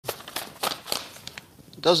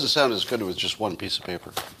It doesn't sound as good with just one piece of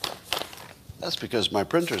paper. That's because my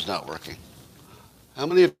printer's not working. How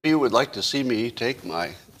many of you would like to see me take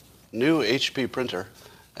my new HP printer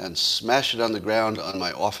and smash it on the ground on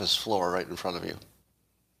my office floor right in front of you?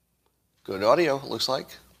 Good audio, it looks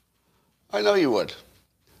like. I know you would.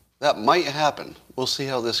 That might happen. We'll see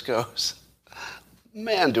how this goes.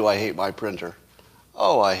 Man, do I hate my printer.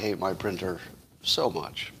 Oh, I hate my printer so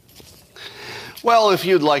much. Well, if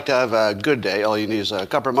you'd like to have a good day, all you need is a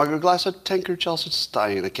cup or mug or glass, a tankard, chalice,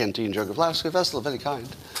 stein, a canteen, jug, a flask, a vessel of any kind.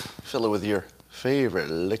 Fill it with your favorite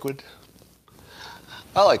liquid.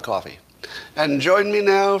 I like coffee. And join me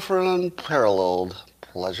now for an unparalleled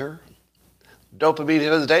pleasure.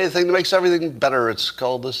 Dopamine of the day, the thing that makes everything better. It's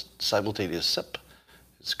called the simultaneous sip.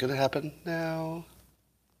 It's going to happen now.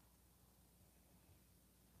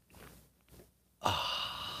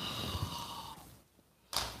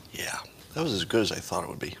 Yeah, that was as good as I thought it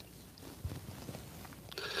would be.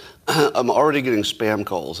 I'm already getting spam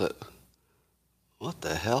calls. What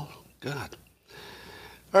the hell? God.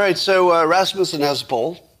 All right, so Rasmussen has a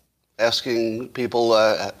poll asking people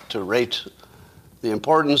to rate the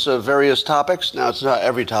importance of various topics. Now, it's not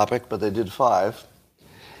every topic, but they did 5.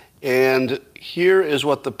 And here is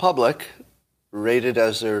what the public rated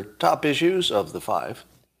as their top issues of the 5.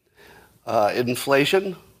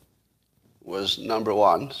 Inflation was number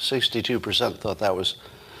 1. 62% thought that was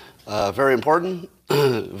very important.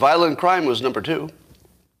 Violent crime was number 2.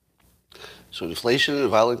 So inflation and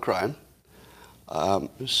violent crime.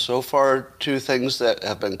 So far, 2 things that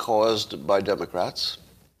have been caused by Democrats.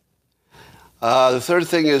 The third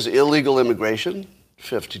thing is illegal immigration,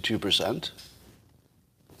 52%,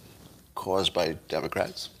 caused by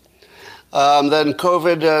Democrats. Then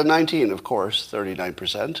COVID-19, of course,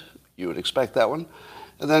 39%. You would expect that one.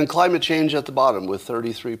 And then climate change at the bottom with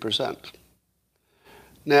 33%.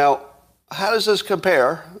 Now, how does this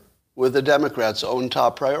compare with the Democrats' own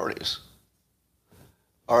top priorities?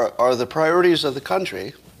 Are the priorities of the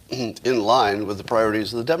country in line with the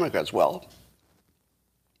priorities of the Democrats? Well,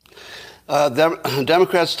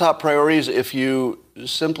 Democrats' top priorities, if you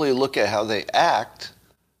simply look at how they act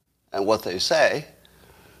and what they say,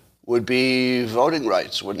 would be voting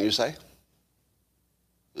rights, wouldn't you say?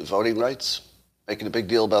 Voting rights, making a big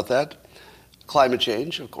deal about that. Climate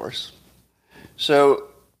change, of course. So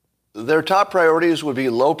their top priorities would be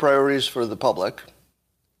low priorities for the public.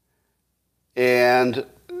 And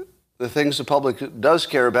the things the public does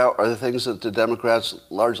care about are the things that the Democrats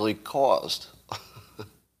largely caused.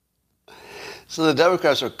 So the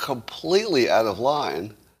Democrats are completely out of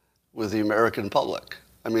line with the American public.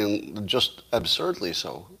 I mean, just absurdly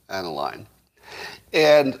so out of line.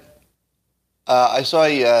 And I saw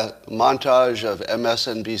a montage of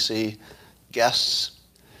MSNBC guests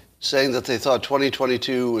saying that they thought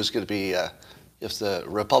 2022 was going to be, if the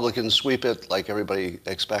Republicans sweep it like everybody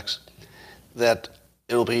expects, that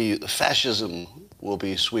it'll be fascism will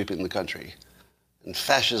be sweeping the country. And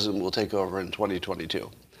fascism will take over in 2022.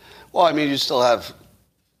 Well, I mean, you still have,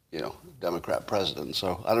 Democrat president,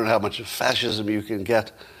 so I don't know how much fascism you can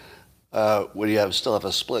get when you still have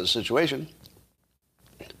a split situation.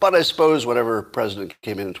 But I suppose whatever president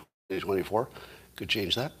came in 2024 could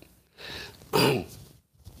change that.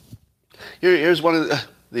 Here's one of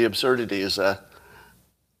the absurdities.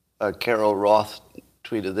 Carol Roth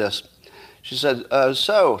tweeted this. She said,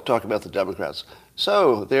 talking about the Democrats,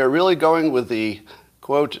 so they are really going with the,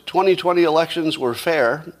 quote, 2020 elections were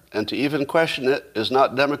fair, and to even question it is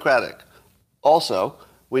not democratic. Also,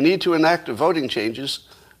 we need to enact voting changes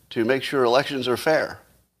to make sure elections are fair.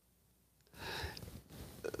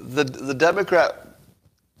 The Democrat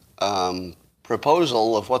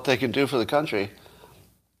proposal of what they can do for the country,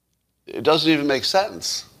 it doesn't even make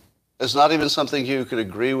sense. It's not even something you could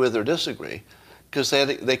agree with or disagree, because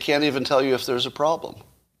they can't even tell you if there's a problem.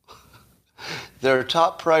 Their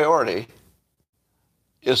top priority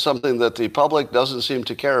is something that the public doesn't seem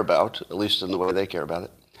to care about, at least in the way they care about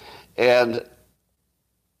it. And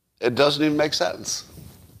it doesn't even make sense.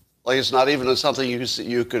 Like, it's not even something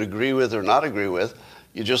you could agree with or not agree with.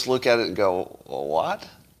 You just look at it and go, well, what?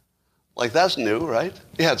 Like, that's new, right?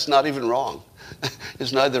 Yeah, it's not even wrong.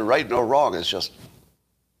 It's neither right nor wrong. It's just,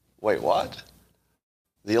 wait, what?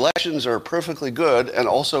 The elections are perfectly good and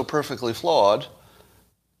also perfectly flawed.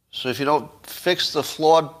 So if you don't fix the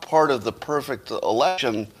flawed part of the perfect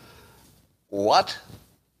election, what?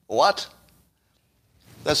 What?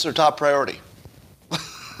 That's their top priority.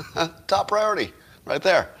 Top priority, right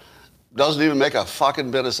there. Doesn't even make a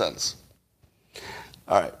fucking bit of sense.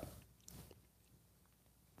 All right.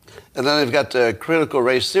 And then they've got critical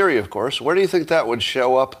race theory, of course. Where do you think that would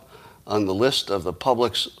show up on the list of the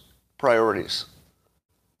public's priorities?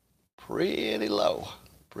 pretty low.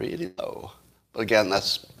 Pretty low. But again,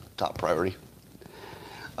 that's top priority.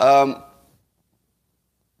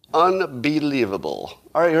 Unbelievable.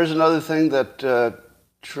 All right, here's another thing that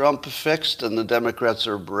Trump fixed and the Democrats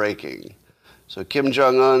are breaking. So Kim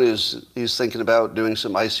Jong-un he's thinking about doing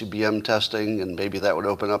some ICBM testing, and maybe that would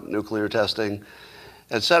open up nuclear testing,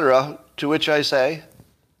 etc. To which I say,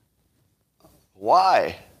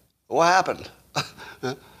 why? What happened?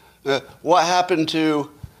 What happened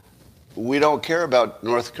to, we don't care about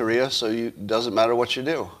North Korea, so it doesn't matter what you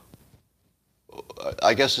do?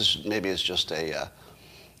 I guess maybe it's just I'm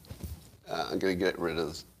going to get rid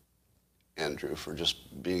of Andrew for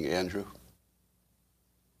just being Andrew.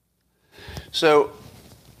 So,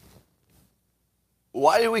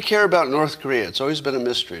 why do we care about North Korea? It's always been a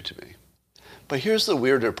mystery to me. But here's the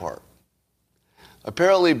weirder part.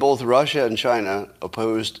 Apparently, both Russia and China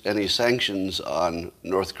opposed any sanctions on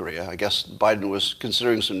North Korea. I guess Biden was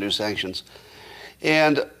considering some new sanctions.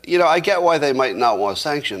 And, I get why they might not want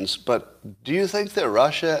sanctions, but do you think that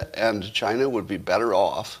Russia and China would be better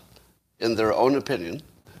off, in their own opinion?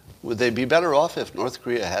 Would they be better off if North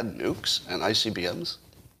Korea had nukes and ICBMs?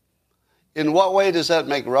 In what way does that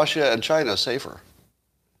make Russia and China safer?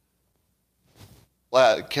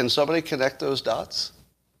 Can somebody connect those dots?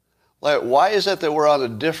 Why is it that we're on a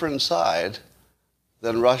different side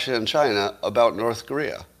than Russia and China about North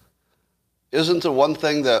Korea? Isn't the one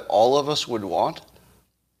thing that all of us would want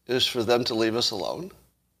is for them to leave us alone?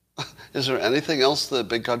 Is there anything else that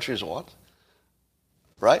big countries want?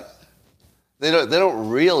 Right? They don't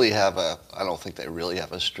really have I don't think they really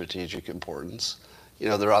have a strategic importance.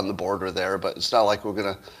 They're on the border there, but it's not like we're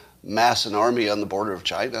going to mass an army on the border of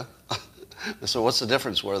China. So what's the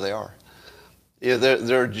difference where they are?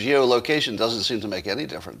 Their geolocation doesn't seem to make any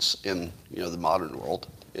difference in the modern world.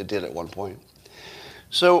 It did at one point.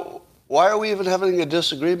 So why are we even having a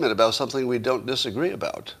disagreement about something we don't disagree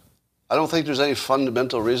about? I don't think there's any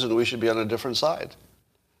fundamental reason we should be on a different side.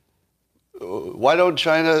 Why don't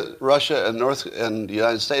China, Russia, and the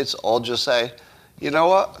United States all just say, you know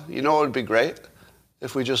what? You know what would be great?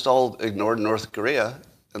 If we just all ignored North Korea,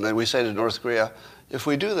 and then we say to North Korea, if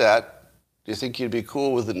we do that, do you think you'd be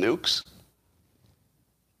cool with the nukes?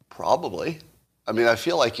 Probably. I mean, I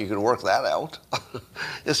feel like you could work that out.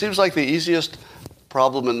 It seems like the easiest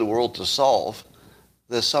problem in the world to solve,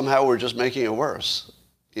 that somehow we're just making it worse.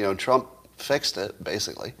 Trump fixed it,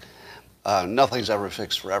 basically. Nothing's ever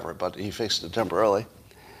fixed forever, but he fixed it temporarily.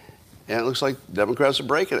 And it looks like Democrats are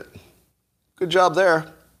breaking it. Good job there.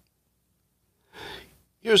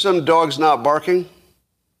 Here's some dogs not barking.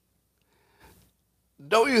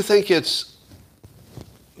 Don't you think it's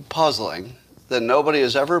puzzling that nobody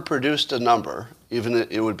has ever produced a number, even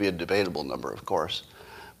it would be a debatable number, of course,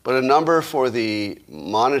 but a number for the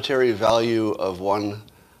monetary value of one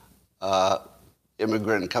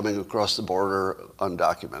immigrant coming across the border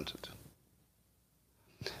undocumented?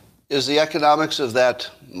 Is the economics of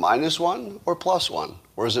that -1 or +1?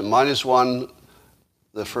 Or is it -1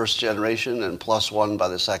 the first generation and +1 by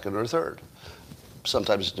the second or third?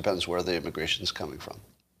 Sometimes it depends where the immigration is coming from.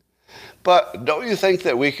 But don't you think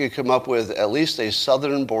that we could come up with at least a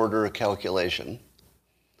southern border calculation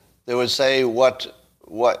that would say what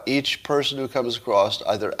each person who comes across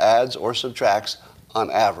either adds or subtracts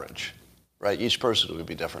on average, right? Each person would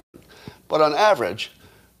be different. But on average,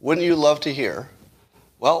 wouldn't you love to hear,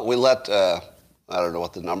 well, we let, I don't know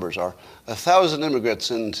what the numbers are, 1,000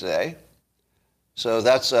 immigrants in today, so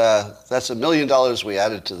that's $1 million we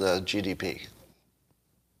added to the GDP.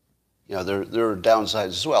 There are downsides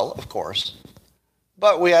as well, of course.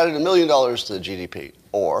 But we added $1 million to the GDP.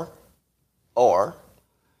 Or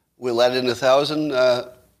we let in 1,000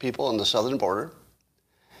 people on the southern border,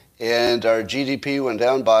 and our GDP went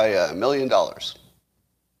down by $1 million.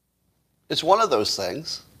 It's one of those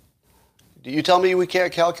things. Do you tell me we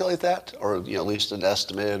can't calculate that? Or at least an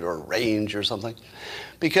estimate or a range or something?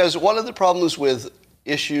 Because one of the problems with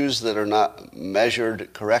issues that are not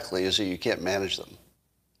measured correctly is that you can't manage them.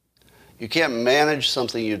 You can't manage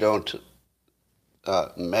something you don't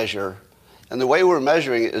measure. And the way we're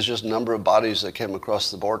measuring it is just number of bodies that came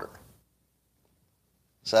across the border.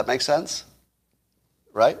 Does that make sense?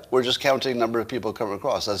 Right? We're just counting number of people coming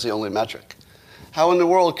across. That's the only metric. How in the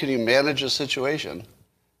world can you manage a situation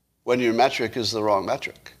when your metric is the wrong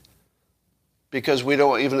metric? Because we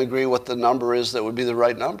don't even agree what the number is that would be the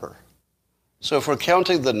right number. So if we're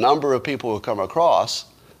counting the number of people who come across,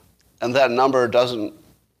 and that number doesn't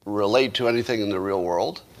relate to anything in the real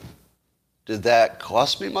world, did that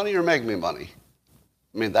cost me money or make me money?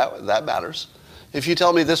 I mean, that matters. If you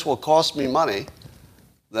tell me this will cost me money,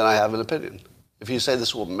 then I have an opinion. If you say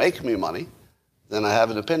this will make me money, then I have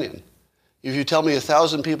an opinion. If you tell me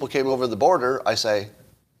 1,000 people came over the border, I say,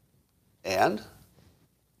 and?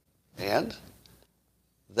 And?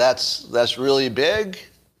 That's really big?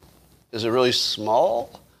 Is it really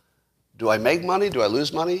small? Do I make money? Do I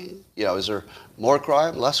lose money? Is there more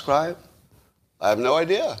crime, less crime? I have no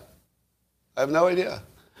idea. I have no idea.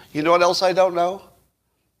 You know what else I don't know?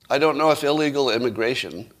 I don't know if illegal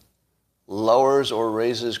immigration lowers or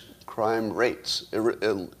raises crime rates.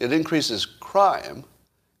 It increases crime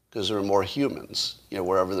because there are more humans.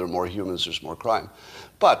 Wherever there are more humans, there's more crime.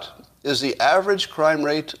 But is the average crime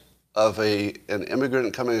rate of an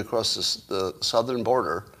immigrant coming across the southern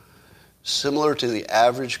border similar to the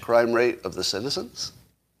average crime rate of the citizens?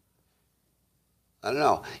 I don't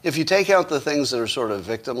know. If you take out the things that are sort of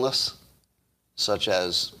victimless, such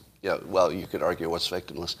as, you could argue what's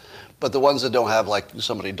victimless, but the ones that don't have like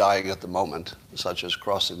somebody dying at the moment, such as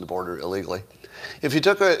crossing the border illegally. If you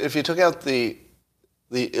took out the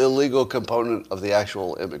illegal component of the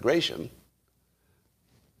actual immigration,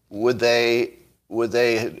 would they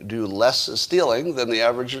do less stealing than the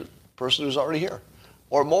average person who's already here,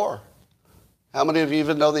 or more? How many of you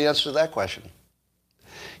even know the answer to that question?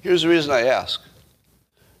 Here's the reason I ask.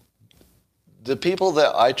 The people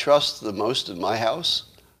that I trust the most in my house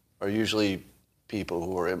are usually people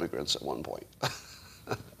who were immigrants at one point.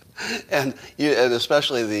 and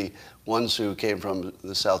especially the ones who came from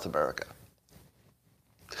South America.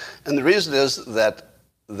 And the reason is that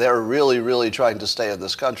they're really, really trying to stay in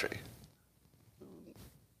this country.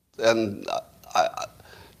 And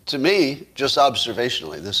to me, just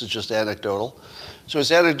observationally, this is just anecdotal. So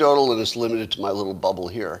it's anecdotal and it's limited to my little bubble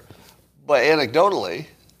here. But anecdotally,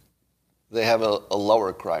 they have a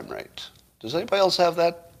lower crime rate. Does anybody else have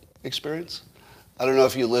that experience? I don't know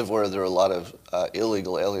if you live where there are a lot of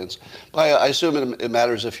illegal aliens. But I assume it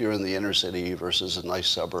matters if you're in the inner city versus a nice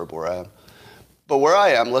suburb where I am. But where I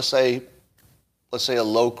am, let's say a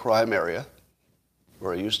low crime area,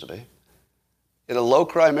 where I used to be. In a low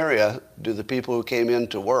crime area, do the people who came in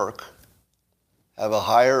to work have a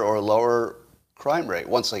higher or lower crime rate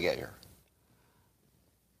once they get here?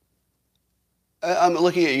 I'm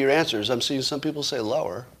looking at your answers. I'm seeing some people say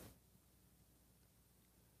lower.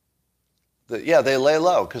 They lay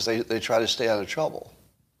low because they try to stay out of trouble.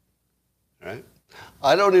 Right?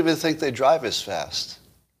 I don't even think they drive as fast.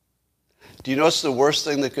 Do you know what's the worst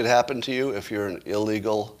thing that could happen to you if you're an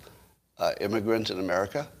illegal immigrant in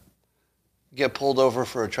America? You get pulled over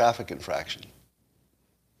for a traffic infraction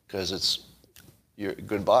because you're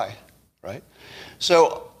goodbye, right?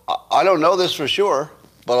 So I don't know this for sure,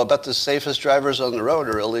 but I'll bet the safest drivers on the road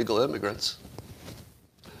are illegal immigrants.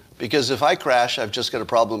 Because if I crash, I've just got a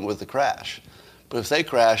problem with the crash. But if they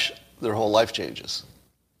crash, their whole life changes.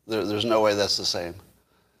 There's no way that's the same.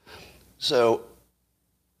 So,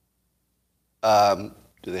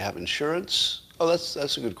 do they have insurance? Oh,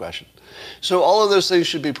 that's a good question. So all of those things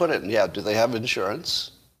should be put in. Yeah, do they have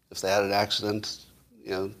insurance? If they had an accident,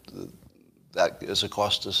 that is a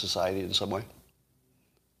cost to society in some way.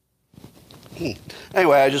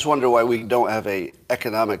 Anyway, I just wonder why we don't have an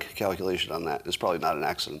economic calculation on that. It's probably not an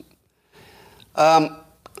accident.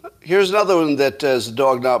 Here's another one that is a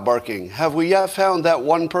dog not barking. Have we yet found that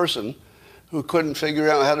one person who couldn't figure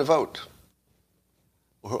out how to vote?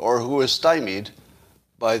 Or who was stymied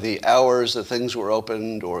by the hours that things were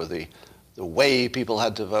opened or the way people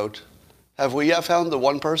had to vote? Have we yet found the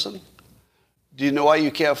one person? Do you know why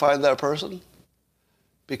you can't find that person?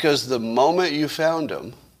 Because the moment you found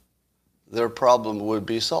them, their problem would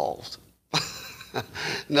be solved.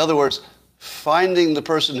 In other words, finding the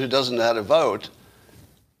person who doesn't know how to vote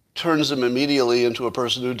turns them immediately into a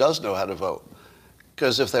person who does know how to vote.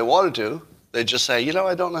 Because if they wanted to, they'd just say,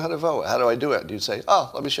 I don't know how to vote. How do I do it? And you'd say, oh,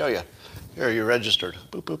 let me show you. Here, you're registered.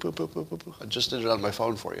 Boop, boop, boop, boop, boop, boop, boop. I just did it on my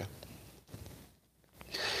phone for you.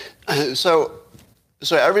 So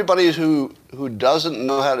everybody who doesn't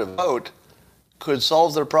know how to vote could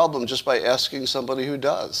solve their problem just by asking somebody who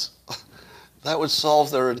does. That would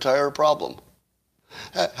solve their entire problem.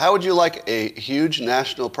 How would you like a huge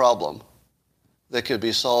national problem that could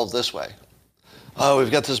be solved this way? Oh,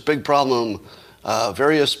 we've got this big problem.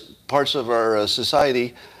 Various parts of our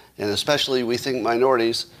society, and especially we think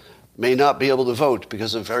minorities, may not be able to vote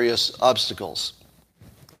because of various obstacles.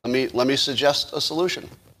 Let me suggest a solution.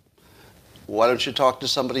 Why don't you talk to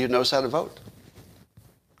somebody who knows how to vote?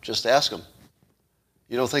 Just ask them.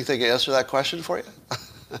 You don't think they can answer that question for you?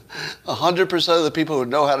 100% of the people who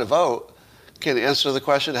know how to vote can answer the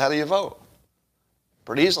question, how do you vote?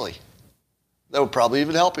 Pretty easily. That would probably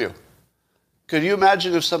even help you. Could you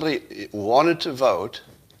imagine if somebody wanted to vote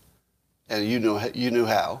and you knew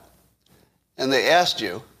how, and they asked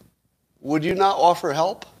you, would you not offer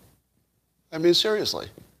help? I mean, seriously.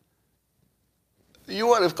 You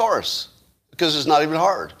would, of course, because it's not even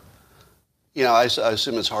hard. You know, I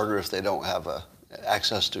assume it's harder if they don't have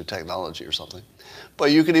access to technology or something.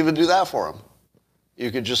 But you could even do that for them.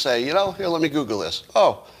 You could just say, you know, here, let me Google this.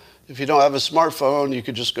 Oh, if you don't have a smartphone, you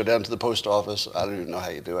could just go down to the post office. I don't even know how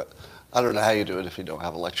you do it. I don't know how you do it if you don't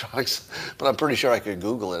have electronics, but I'm pretty sure I could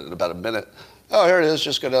Google it in about a minute. Oh, here it is.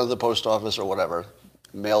 Just go down to the post office or whatever.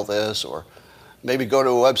 Mail this, or maybe go to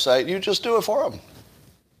a website. You just do it for them.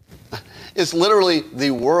 It's literally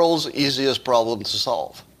the world's easiest problem to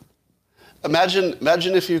solve. Imagine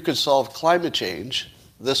if you could solve climate change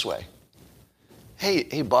this way.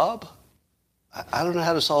 Hey, Bob, I don't know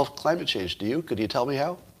how to solve climate change. Do you? Could you tell me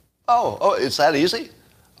how? Oh, it's that easy?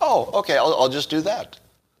 Oh, okay, I'll just do that.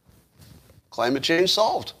 Climate change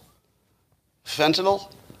solved.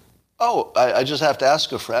 Fentanyl? Oh, I just have to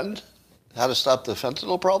ask a friend how to stop the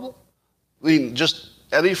fentanyl problem? I mean, just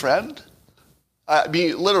any friend? I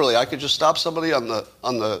mean, literally, I could just stop somebody on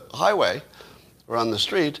the highway or on the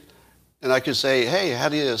street, and I could say, hey, how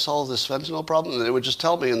do you solve this fentanyl problem? And they would just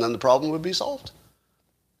tell me, and then the problem would be solved.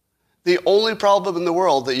 The only problem in the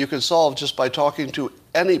world that you can solve just by talking to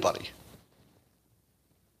anybody.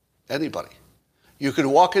 Anybody. You could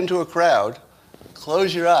walk into a crowd,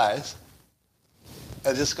 close your eyes,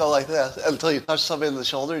 and just go like this until you touch somebody on the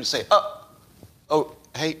shoulder and say, oh,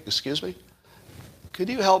 hey, excuse me? Could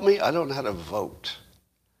you help me? I don't know how to vote.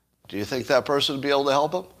 Do you think that person would be able to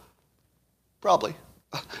help him? Probably.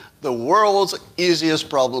 The world's easiest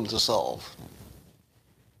problem to solve.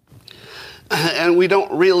 And we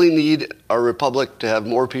don't really need our republic to have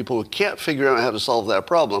more people who can't figure out how to solve that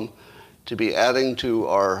problem to be adding to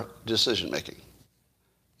our decision making,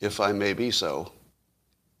 if I may be so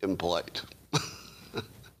impolite.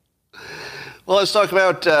 Well, let's talk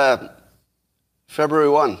about February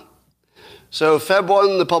 1. So Feb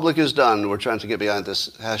 1, the public is done. We're trying to get behind this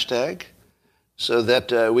hashtag so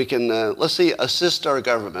that we can, let's see, assist our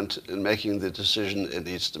government in making the decision it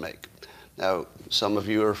needs to make. Now, some of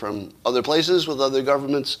you are from other places with other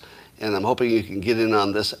governments, and I'm hoping you can get in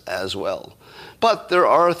on this as well. But there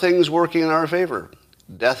are things working in our favor.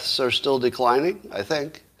 Deaths are still declining, I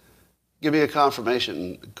think. Give me a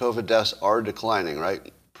confirmation. COVID deaths are declining,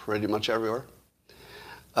 right? Pretty much everywhere.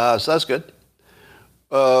 So that's good.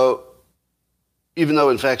 Even though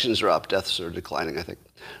infections are up, deaths are declining, I think.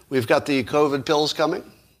 We've got the COVID pills coming,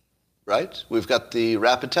 right? We've got the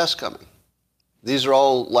rapid tests coming. These are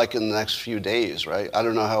all like in the next few days, right? I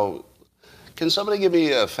don't know how. Can somebody give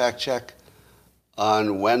me a fact check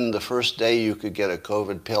on when the first day you could get a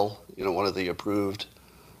COVID pill, you know, one of the approved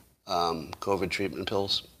COVID treatment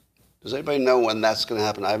pills? Does anybody know when that's going to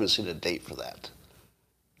happen? I haven't seen a date for that.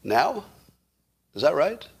 Now? Is that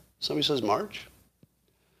right? Somebody says March?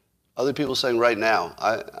 Other people saying right now.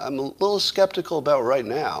 I'm a little skeptical about right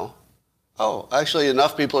now. Oh, actually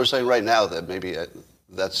enough people are saying right now that maybe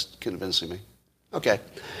that's convincing me. Okay.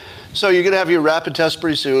 So you're going to have your rapid test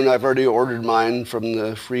pretty soon. I've already ordered mine from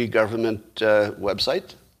the free government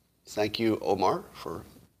website. Thank you, Omar, for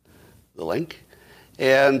the link.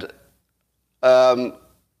 And the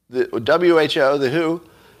WHO, the WHO,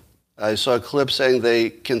 I saw a clip saying they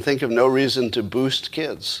can think of no reason to boost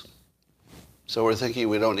kids. So we're thinking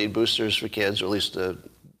we don't need boosters for kids, or at least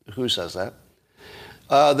WHO says that.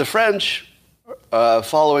 The French,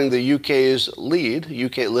 following the UK's lead,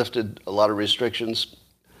 UK lifted a lot of restrictions.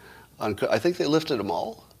 I think they lifted them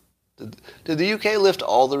all. Did the UK lift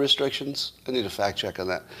all the restrictions? I need a fact check on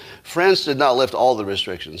that. France did not lift all the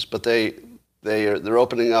restrictions, but they're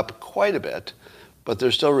opening up quite a bit, but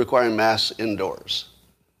they're still requiring masks indoors.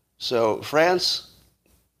 So France,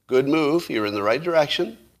 good move. You're in the right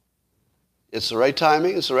direction. It's the right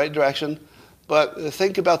timing. It's the right direction. But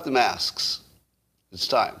think about the masks. It's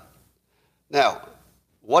time. Now,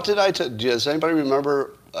 what did does anybody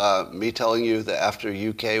remember me telling you that after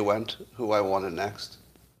UK went, who I wanted next?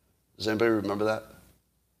 Does anybody remember that?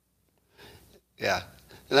 Yeah.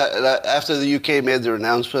 And after the UK made their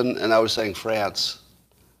announcement, and I was saying France.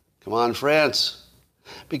 Come on, France.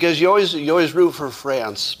 Because you always root for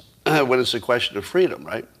France when it's a question of freedom,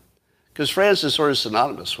 right? Because France is sort of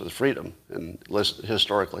synonymous with freedom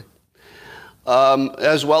historically.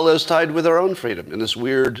 As well as tied with our own freedom. And this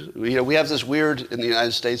weird, we have this weird, in the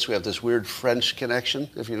United States, we have this weird French connection,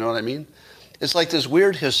 if you know what I mean. It's like this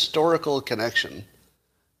weird historical connection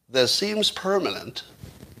that seems permanent.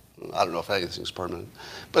 I don't know if anything's permanent,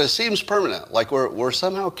 but it seems permanent, like we're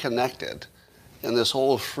somehow connected in this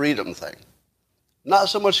whole freedom thing. Not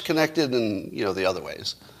so much connected in, the other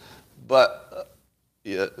ways, but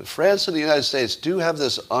France and the United States do have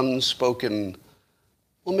this unspoken,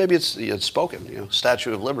 well, maybe it's spoken,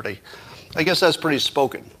 Statue of Liberty. I guess that's pretty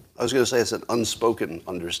spoken. I was going to say it's an unspoken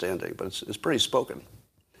understanding, but it's pretty spoken.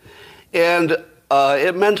 And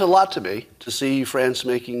it meant a lot to me to see France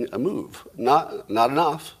making a move. Not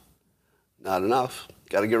enough. Not enough.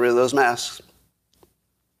 Got to get rid of those masks.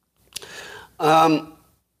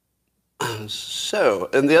 So,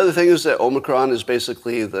 and the other thing is that Omicron is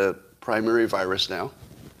basically the primary virus now.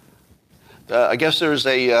 I guess there's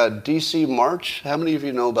a D.C. march. How many of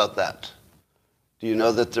you know about that? Do you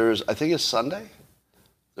know that I think it's Sunday?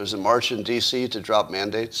 There's a march in D.C. to drop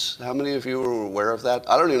mandates. How many of you are aware of that?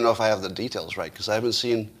 I don't even know if I have the details right, because I've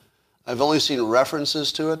only seen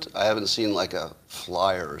references to it. I haven't seen like a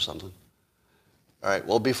flyer or something. All right,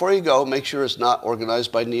 well, before you go, make sure it's not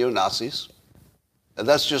organized by neo-Nazis. And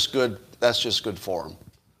that's just good form.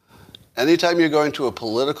 Anytime you're going to a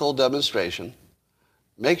political demonstration,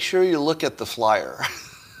 make sure you look at the flyer.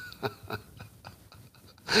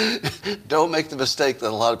 Don't make the mistake that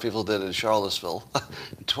a lot of people did in Charlottesville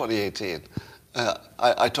in 2018.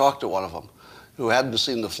 I talked to one of them who hadn't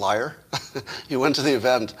seen the flyer. He went to the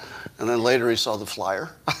event, and then later he saw the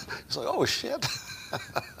flyer. He's like, oh, shit.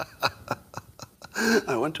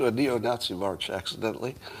 I went to a neo-Nazi march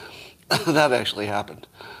accidentally. That actually happened.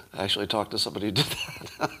 I actually talked to somebody who did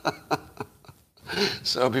that.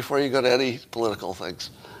 So before you go to any political things,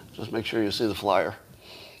 just make sure you see the flyer.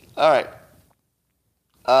 All right.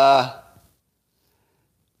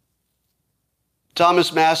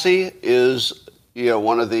 Thomas Massie is,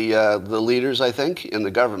 one of the leaders, I think, in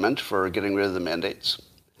the government for getting rid of the mandates.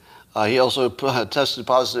 He also tested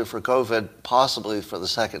positive for COVID, possibly for the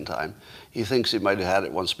second time. He thinks he might have had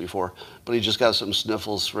it once before, but he just got some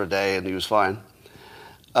sniffles for a day and he was fine.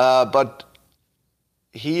 But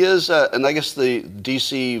he is, and I guess the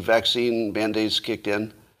DC vaccine mandates kicked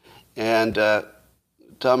in, and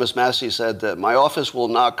Thomas Massie said that my office will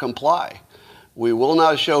not comply. We will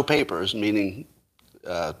not show papers, meaning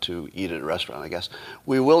to eat at a restaurant, I guess.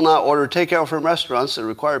 We will not order takeout from restaurants that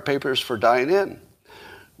require papers for dine-in.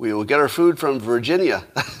 We will get our food from Virginia,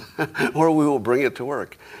 or we will bring it to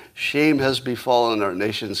work. Shame has befallen our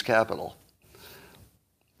nation's capital.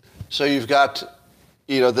 So you've got,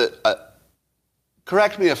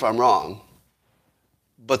 correct me if I'm wrong,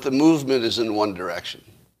 but the movement is in one direction.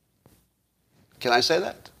 Can I say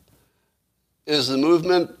that? Is the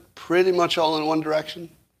movement pretty much all in one direction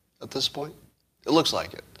at this point? It looks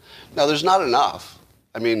like it. Now, there's not enough.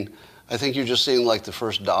 I mean, I think you're just seeing like the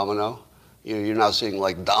first domino. You're not seeing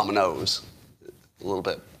like dominoes a little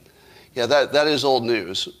bit. Yeah, that is old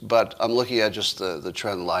news, but I'm looking at just the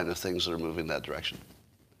trend line of things that are moving that direction.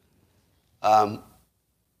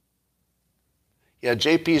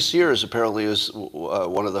 J.P. Sears apparently is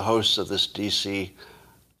one of the hosts of this D.C.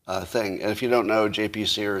 Thing. And if you don't know J.P.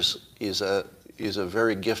 Sears, he's a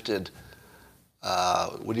very gifted,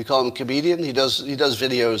 what do you call him, comedian? He does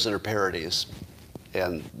videos that are parodies,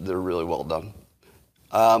 and they're really well done.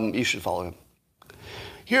 You should follow him.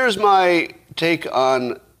 Here's my take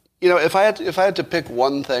on, if I had to pick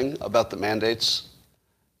one thing about the mandates,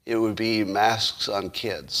 it would be masks on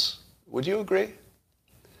kids. Would you agree?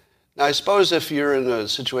 Now, I suppose if you're in a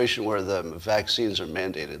situation where the vaccines are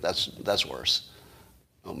mandated, that's worse.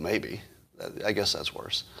 Well, maybe. I guess that's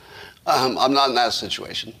worse. I'm not in that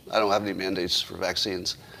situation. I don't have any mandates for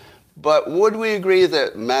vaccines. But would we agree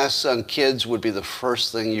that masks on kids would be the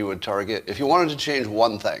first thing you would target if you wanted to change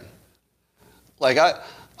one thing? Like,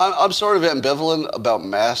 I'm sort of ambivalent about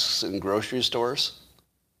masks in grocery stores,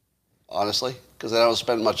 honestly, because I don't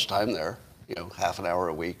spend much time there, half an hour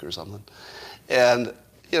a week or something. And,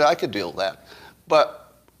 I could deal with that.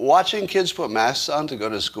 But watching kids put masks on to go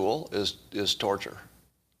to school is torture.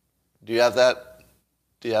 Do you have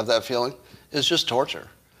that feeling? It's just torture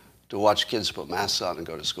to watch kids put masks on and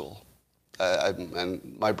go to school.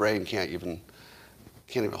 And my brain can't even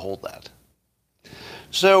hold that.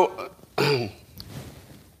 So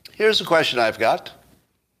here's the question I've got.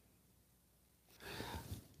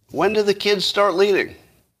 When do the kids start leading?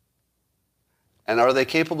 And are they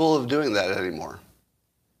capable of doing that anymore?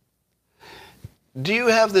 Do you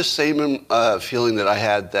have this same feeling that I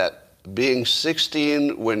had, that being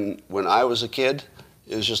 16 when I was a kid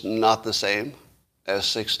is just not the same as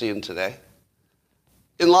 16 today?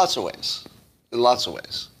 In lots of ways.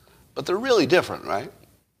 But they're really different, right?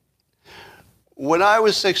 When I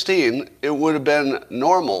was 16, it would have been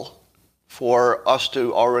normal for us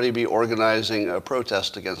to already be organizing a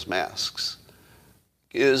protest against masks.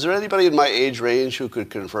 Is there anybody in my age range who could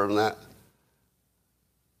confirm that?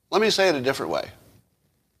 Let me say it a different way.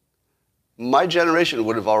 My generation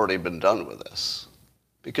would have already been done with this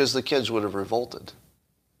because the kids would have revolted.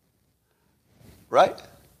 Right?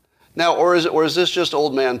 Now, or is this just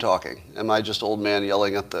old man talking? Am I just old man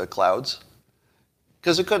yelling at the clouds?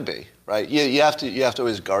 Because it could be, right? You have to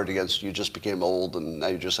always guard against you just became old and now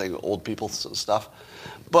you're just saying old people stuff.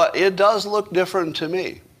 But it does look different to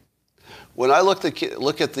me. When I look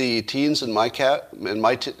at the teens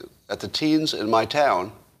at the teens in my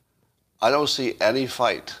town, I don't see any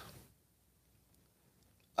fight.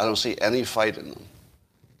 I don't see any fight in them.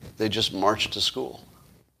 They just march to school.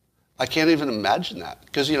 I can't even imagine that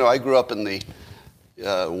because I grew up in the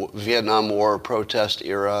Vietnam War protest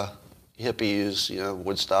era, hippies,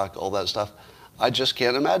 Woodstock, all that stuff. I just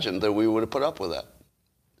can't imagine that we would have put up with that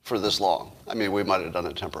for this long. I mean, we might have done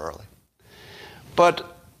it temporarily.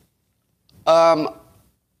 But I've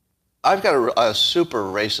got a super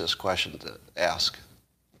racist question to ask.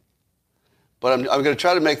 But I'm going to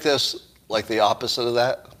try to make this like the opposite of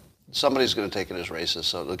that. Somebody's going to take it as racist,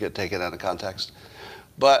 so it'll get taken out of context.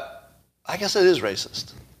 But I guess it is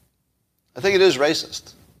racist. I think it is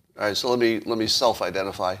racist. All right, so let me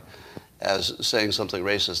self-identify as saying something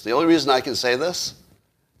racist. The only reason I can say this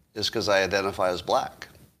is because I identify as black.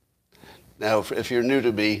 Now, if you're new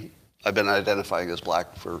to me, I've been identifying as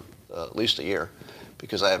black for at least a year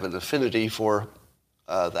because I have an affinity for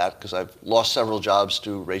that because I've lost several jobs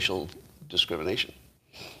to racial discrimination.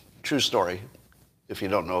 True story. If you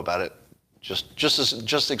don't know about it,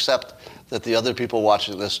 just accept that the other people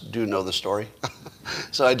watching this do know the story.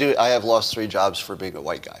 So I have lost 3 jobs for being a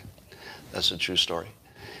white guy. That's a true story.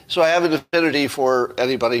 So I have an affinity for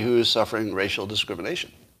anybody who is suffering racial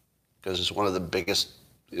discrimination because it's one of the biggest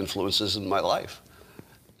influences in my life.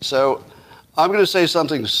 So I'm going to say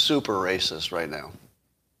something super racist right now.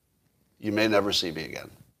 You may never see me again.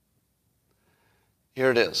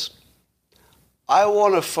 Here it is. I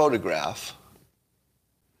want a photograph,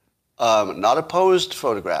 not a posed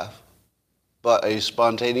photograph, but a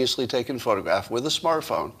spontaneously taken photograph with a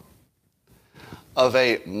smartphone of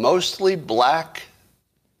a mostly black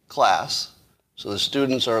class. So the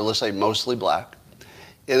students are, let's say, mostly black,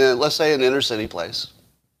 in let's say an inner city place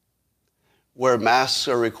where masks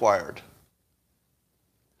are required.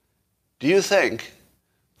 Do you think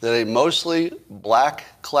that a mostly black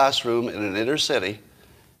classroom in an inner city,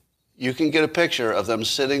 you can get a picture of them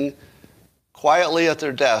sitting quietly at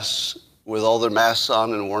their desks with all their masks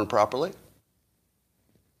on and worn properly?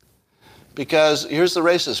 Because here's the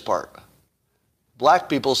racist part. Black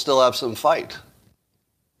people still have some fight.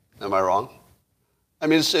 Am I wrong? I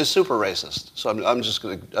mean, it's super racist, so I'm just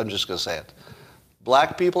gonna say it.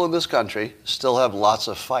 Black people in this country still have lots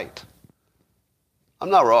of fight. I'm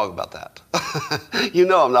not wrong about that.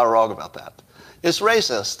 I'm not wrong about that. It's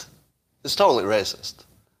racist. It's totally racist.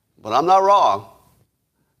 But I'm not wrong.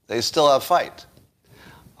 They still have fight.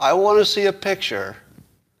 I want to see a picture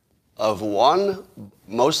of one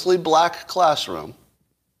mostly black classroom,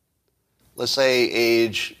 let's say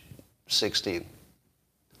age 16.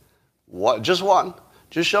 Just one.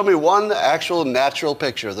 Just show me one actual natural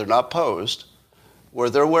picture, they're not posed, where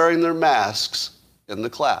they're wearing their masks in the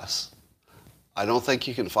class. I don't think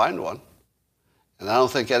you can find one. And I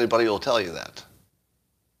don't think anybody will tell you that.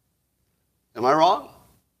 Am I wrong?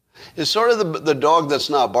 It's sort of the dog that's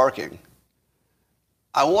not barking.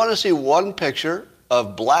 I want to see one picture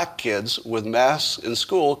of black kids with masks in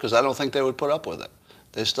school because I don't think they would put up with it.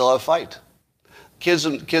 They still have fight. Kids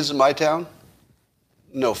in my town,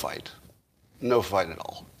 no fight. No fight at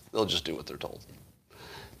all. They'll just do what they're told.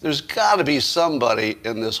 There's got to be somebody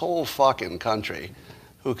in this whole fucking country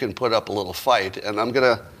who can put up a little fight, and I'm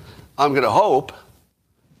gonna hope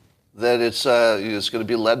that it's going to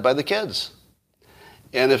be led by the kids.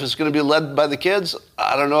 And if it's going to be led by the kids,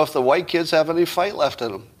 I don't know if the white kids have any fight left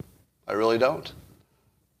in them. I really don't.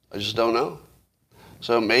 I just don't know.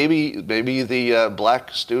 So maybe the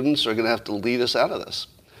black students are going to have to lead us out of this,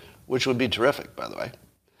 which would be terrific, by the way.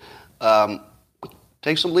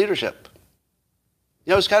 Take some leadership.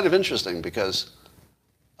 It's kind of interesting because,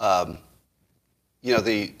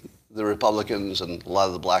 the Republicans and a lot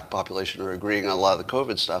of the black population are agreeing on a lot of the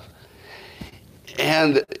COVID stuff.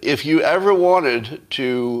 And if you ever wanted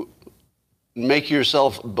to make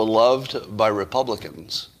yourself beloved by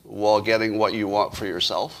Republicans while getting what you want for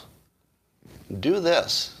yourself, do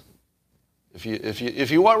this.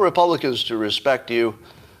 If you want Republicans to respect you,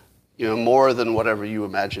 more than whatever you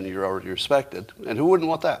imagine you're already respected, and who wouldn't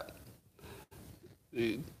want that?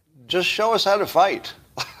 Just show us how to fight.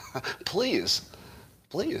 Please,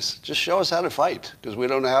 just show us how to fight, because we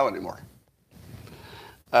don't know how anymore.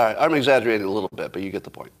 All right, I'm exaggerating a little bit, but you get the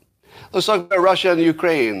point. Let's talk about Russia and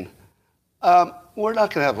Ukraine. We're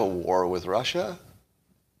not going to have a war with Russia.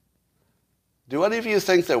 Do any of you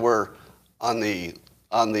think that we're on the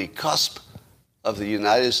cusp of the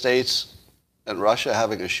United States and Russia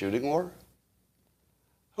having a shooting war?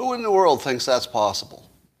 Who in the world thinks that's possible?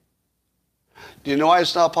 Do you know why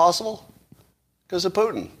it's not possible? Because of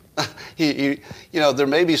Putin. There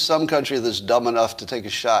may be some country that's dumb enough to take a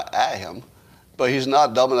shot at him, but he's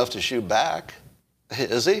not dumb enough to shoot back,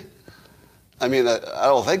 is he? I mean, I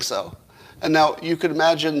don't think so. And now you could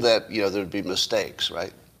imagine that, there'd be mistakes,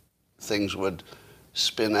 right? Things would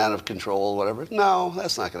spin out of control, whatever. No,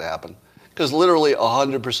 that's not going to happen. Because literally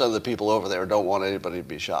 100% of the people over there don't want anybody to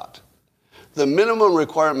be shot. The minimum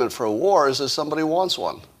requirement for a war is that somebody wants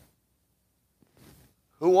one.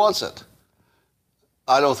 Who wants it?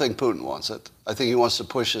 I don't think Putin wants it. I think he wants to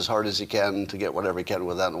push as hard as he can to get whatever he can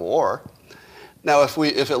without a war. Now, if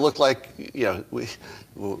it looked like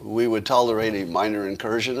we would tolerate a minor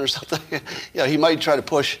incursion or something, he might try to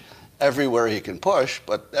push everywhere he can push,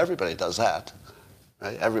 but everybody does that.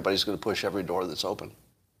 Right? Everybody's going to push every door that's open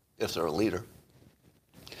if they're a leader.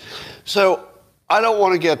 So I don't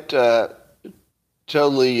want to get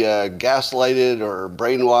totally gaslighted or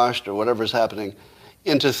brainwashed or whatever's happening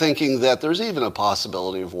into thinking that there's even a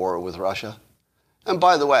possibility of war with Russia. And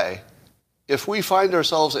by the way, if we find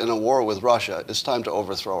ourselves in a war with Russia, it's time to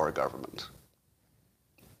overthrow our government.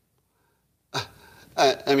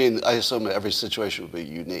 I mean, I assume every situation would be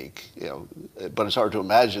unique, but it's hard to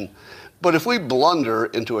imagine. But if we blunder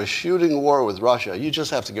into a shooting war with Russia, you just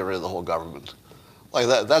have to get rid of the whole government. Like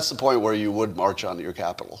that's the point where you would march onto your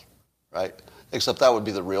capital, right? Except that would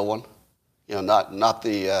be the real one, not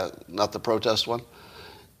the protest one.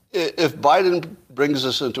 If Biden brings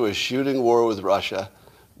us into a shooting war with Russia,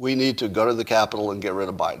 we need to go to the Capitol and get rid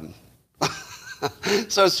of Biden.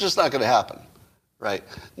 So it's just not going to happen, right?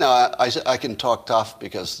 Now, I can talk tough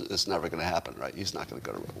because it's never going to happen, right? He's not going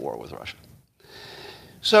to go to war with Russia.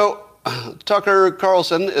 So Tucker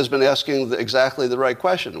Carlson has been asking exactly the right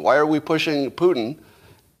question. Why are we pushing Putin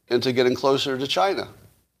into getting closer to China?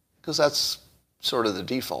 Because that's sort of the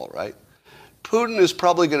default, right? Putin is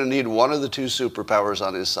probably going to need one of the two superpowers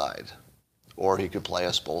on his side. Or he could play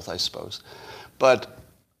us both, I suppose. But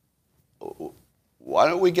why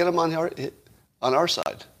don't we get him on our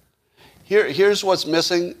side? Here's what's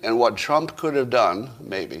missing and what Trump could have done,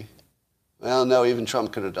 maybe. Well, no, even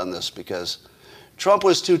Trump could have done this because Trump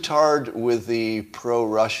was too tarred with the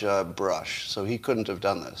pro-Russia brush, so he couldn't have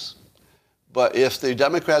done this. But if the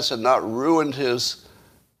Democrats had not ruined his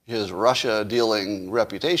Russia-dealing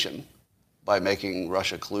reputation by making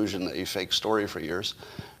Russia collusion a fake story for years,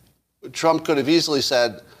 Trump could have easily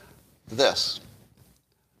said this: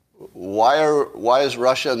 why is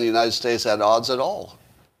Russia and the United States at odds at all?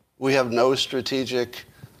 We have no strategic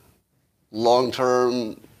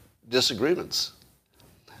long-term disagreements.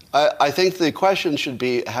 I think the question should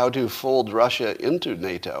be how to fold Russia into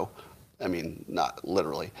NATO. I mean, not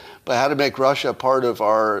literally, but how to make Russia part of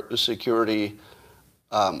our security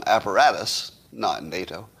apparatus, not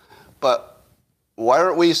NATO. But why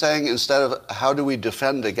aren't we saying, instead of how do we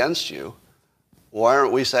defend against you, why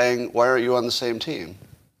aren't we saying, why aren't you on the same team?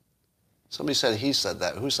 Somebody said he said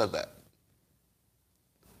that. Who said that?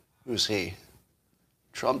 Who's he?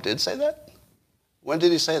 Trump did say that? When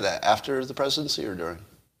did he say that? After the presidency or during?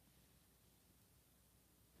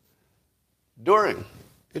 During.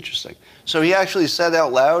 Interesting. So he actually said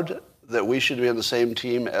out loud that we should be on the same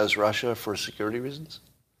team as Russia for security reasons?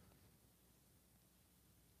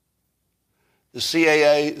 The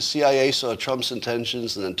CIA saw Trump's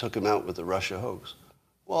intentions and then took him out with the Russia hoax.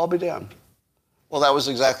 Well, I'll be damned. Well, that was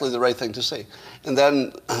exactly the right thing to say. And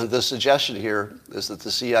then the suggestion here is that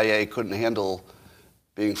the CIA couldn't handle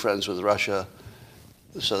being friends with Russia,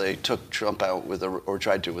 so they took Trump out or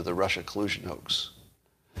tried to with the Russia collusion hoax.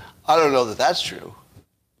 I don't know that that's true,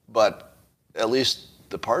 but at least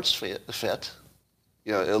the parts fit.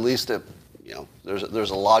 At least there's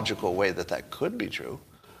a logical way that could be true.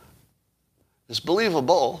 It's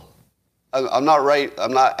believable. I'm not right.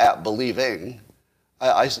 I'm not at believing.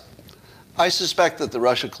 I suspect that the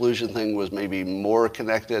Russia collusion thing was maybe more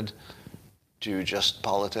connected to just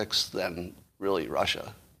politics than really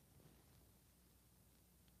Russia.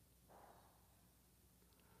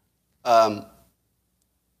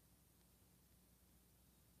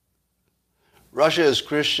 Russia is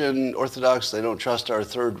Christian Orthodox. They don't trust our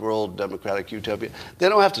third world democratic utopia. They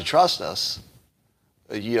don't have to trust us.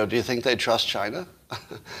 Do you think they trust China?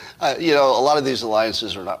 A lot of these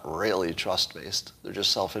alliances are not really trust-based. They're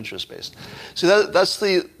just self-interest based. See, that's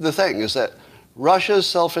the thing, is that Russia's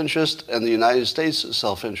self-interest and the United States'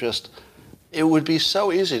 self-interest, it would be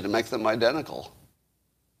so easy to make them identical,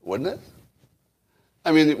 wouldn't it?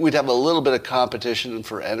 I mean, we'd have a little bit of competition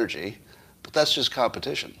for energy, but that's just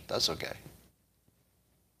competition. That's okay.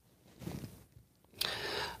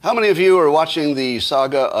 How many of you are watching the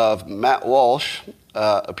saga of Matt Walsh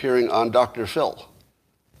appearing on Dr. Phil?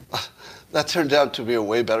 That turned out to be a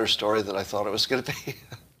way better story than I thought it was going to be.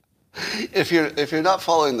 If you're not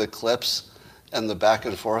following the clips and the back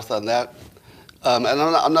and forth on that, and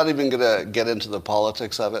I'm not even going to get into the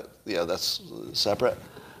politics of it. Yeah, that's separate.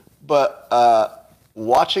 But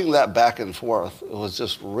watching that back and forth was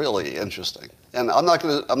just really interesting. And I'm not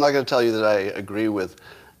going to tell you that I agree with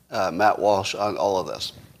Matt Walsh on all of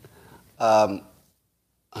this.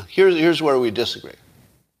 Here's where we disagree.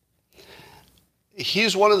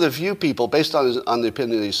 He's one of the few people, based on the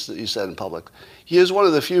opinion he said in public, he is one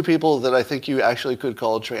of the few people that I think you actually could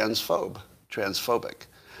call transphobic.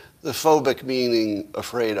 The phobic meaning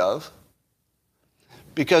afraid of,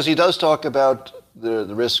 because he does talk about the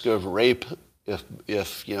risk of rape if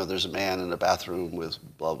there's a man in a bathroom with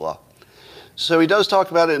blah blah. So he does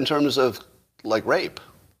talk about it in terms of like rape.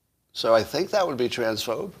 So I think that would be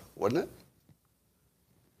transphobe, wouldn't it?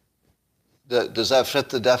 Does that fit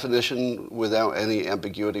the definition without any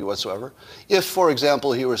ambiguity whatsoever? If, for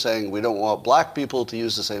example, he were saying we don't want black people to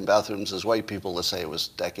use the same bathrooms as white people, let's say it was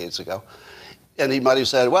decades ago, and he might have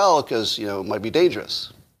said, well, because it might be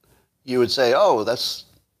dangerous. You would say, oh, that's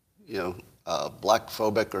black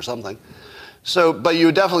phobic or something. So, but you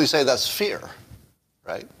would definitely say that's fear,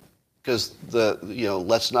 right? Because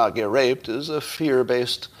let's not get raped is a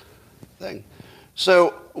fear-based thing.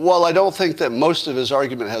 So while I don't think that most of his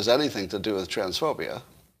argument has anything to do with transphobia,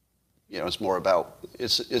 it's more about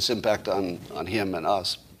its impact on him and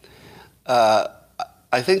us.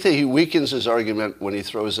 I think that he weakens his argument when he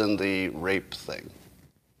throws in the rape thing.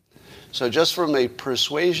 So just from a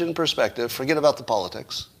persuasion perspective, forget about the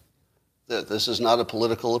politics. This is not a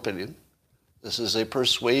political opinion. This is a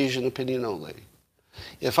persuasion opinion only.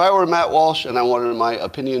 If I were Matt Walsh and I wanted my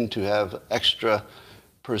opinion to have extra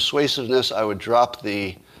persuasiveness, I would drop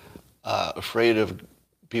the afraid of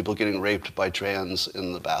people getting raped by trans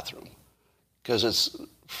in the bathroom. Because it's,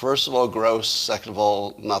 first of all, gross, second of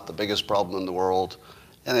all, not the biggest problem in the world,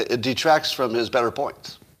 and it detracts from his better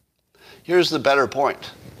point. Here's the better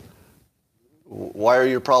point. Why are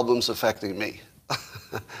your problems affecting me?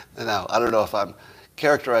 Now, I don't know if I'm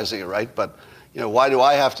characterizing it right, but why do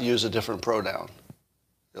I have to use a different pronoun?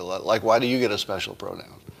 Like, why do you get a special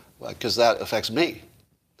pronoun? Because that affects me.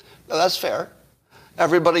 Now, that's fair.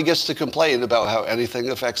 Everybody gets to complain about how anything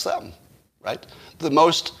affects them, right? The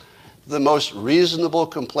most reasonable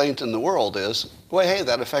complaint in the world is, well, hey,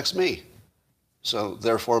 that affects me. So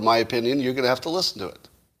therefore, my opinion, you're going to have to listen to it.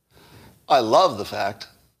 I love the fact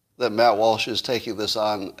that Matt Walsh is taking this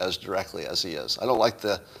on as directly as he is. I don't like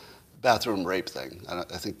the bathroom rape thing.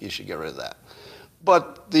 I think you should get rid of that.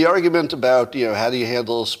 But the argument about, how do you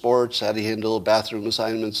handle sports, how do you handle bathroom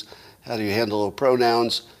assignments, how do you handle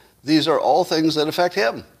pronouns, these are all things that affect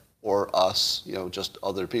him or us, just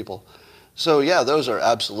other people. So yeah, those are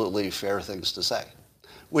absolutely fair things to say,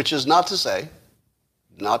 which is not to say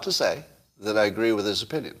that I agree with his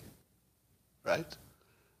opinion, right?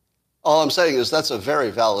 All I'm saying is that's a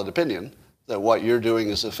very valid opinion, that what you're doing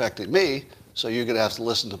is affecting me, so you're going to have to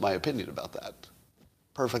listen to my opinion about that.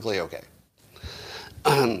 Perfectly okay.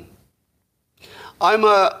 I'm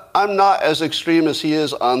not as extreme as he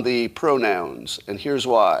is on the pronouns, and here's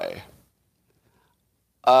why.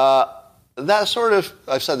 That sort of,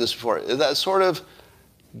 I've said this before, that sort of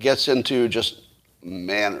gets into just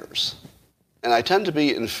manners. And I tend to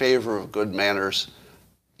be in favor of good manners,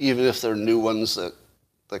 even if they're new ones that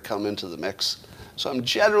come into the mix. So I'm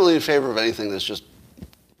generally in favor of anything that's just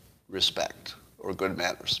respect or good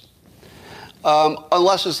manners.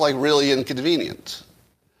 Unless it's like really inconvenient.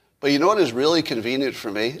 But you know what is really convenient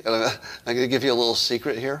for me? And I'm going to give you a little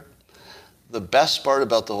secret here. The best part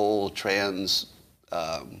about the whole trans,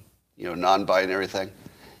 non-binary thing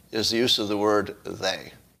is the use of the word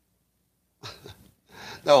they.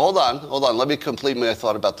 Now, hold on. Let me complete my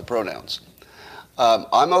thought about the pronouns.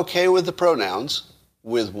 I'm okay with the pronouns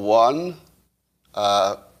with one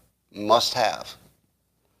must-have.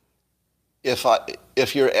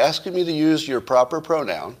 If you're asking me to use your proper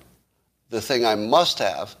pronoun, the thing I must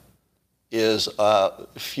have is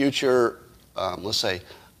future, let's say,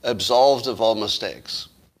 absolved of all mistakes.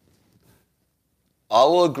 I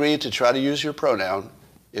will agree to try to use your pronoun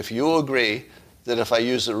if you will agree that if I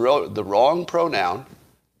use the wrong pronoun,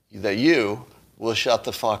 that you will shut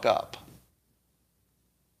the fuck up.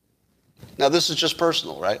 Now, this is just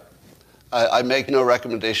personal, right? I make no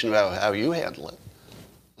recommendation about how you handle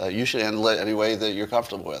it. You should handle it any way that you're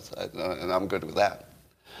comfortable with, and I'm good with that.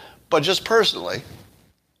 But just personally,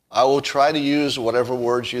 I will try to use whatever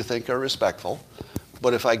words you think are respectful,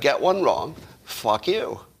 but if I get one wrong, fuck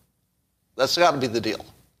you. That's got to be the deal.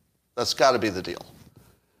 That's got to be the deal.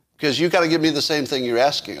 Because you've got to give me the same thing you're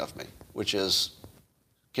asking of me, which is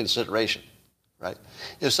consideration, right?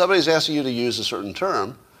 If somebody's asking you to use a certain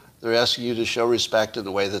term, they're asking you to show respect in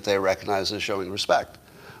the way that they recognize as showing respect.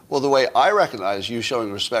 Well, the way I recognize you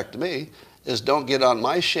showing respect to me is don't get on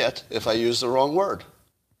my shit if I use the wrong word.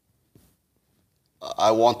 I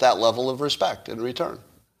want that level of respect in return.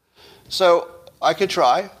 So I could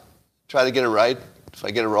try to get it right. If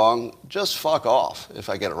I get it wrong, just fuck off if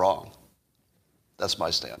I get it wrong. That's my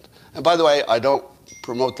stand. And by the way, I don't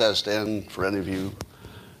promote that stand for any of you.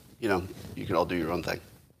 You know, you can all do your own thing.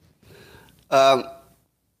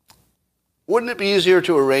 Wouldn't it be easier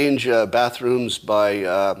to arrange bathrooms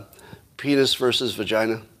by penis versus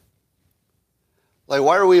vagina? Like,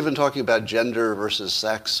 why are we even talking about gender versus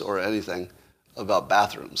sex or anything about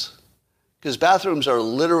bathrooms? Because bathrooms are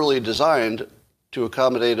literally designed to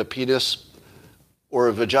accommodate a penis or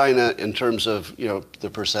a vagina in terms of, you know, the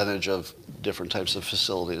percentage of different types of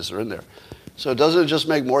facilities that are in there. So doesn't it just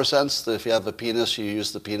make more sense that if you have a penis, you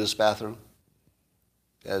use the penis bathroom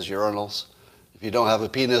as urinals? If you don't have a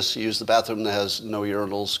penis, you use the bathroom that has no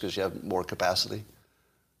urinals because you have more capacity?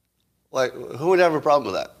 Like, who would have a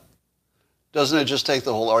problem with that? Doesn't it just take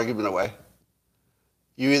the whole argument away?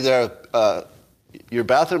 You either, your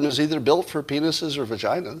bathroom is either built for penises or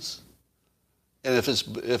vaginas. And if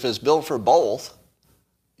it's built for both,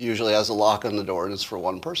 usually has a lock on the door and it's for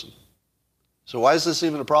one person. So why is this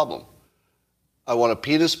even a problem? I want a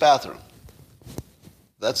penis bathroom.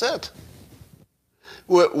 That's it.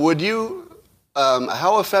 Would you,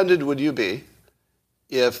 how offended would you be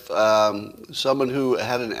if someone who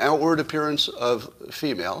had an outward appearance of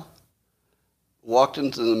female walked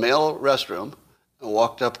into the male restroom and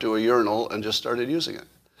walked up to a urinal and just started using it?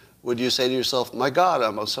 Would you say to yourself, my God,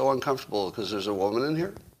 I'm so uncomfortable because there's a woman in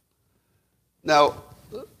here? Now,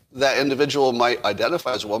 that individual might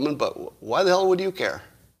identify as a woman, but why the hell would you care?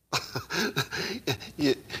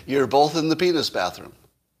 You're both in the penis bathroom.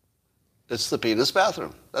 It's the penis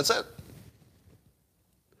bathroom. That's it.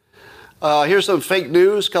 Here's some fake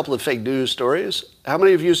news, a couple of fake news stories. How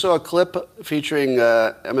many of you saw a clip featuring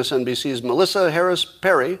MSNBC's Melissa Harris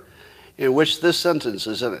Perry, in which this sentence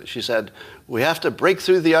is in it? She said, "We have to break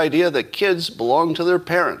through the idea that kids belong to their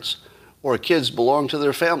parents or kids belong to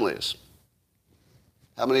their families."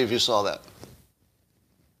 How many of you saw that?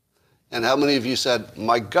 And how many of you said,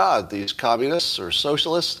 my God, these communists or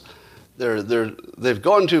socialists, they've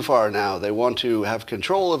gone too far now. They want to have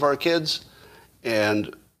control of our kids,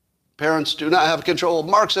 and parents do not have control.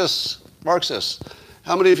 Marxists.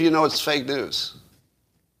 How many of you know it's fake news?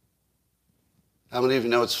 How many of you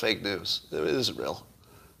know it's fake news? It isn't real.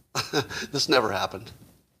 This never happened.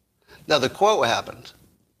 Now, the quote happened.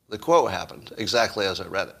 The quote happened exactly as I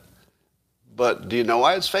read it. But do you know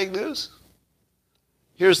why it's fake news?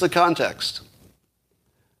 Here's the context.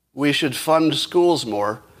 We should fund schools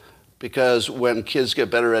more because when kids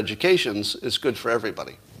get better educations, it's good for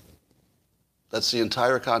everybody. That's the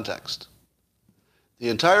entire context. The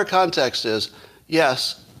entire context is,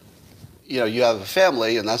 yes, you know, you have a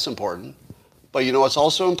family and that's important, but you know what's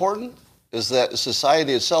also important? Is that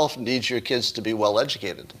society itself needs your kids to be well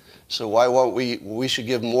educated. So why won't we should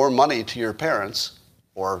give more money to your parents,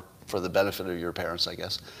 or for the benefit of your parents, I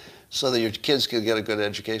guess, so that your kids can get a good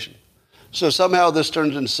education. So somehow this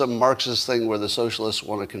turned into some Marxist thing where the socialists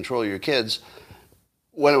want to control your kids,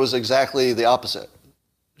 when it was exactly the opposite.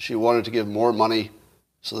 She wanted to give more money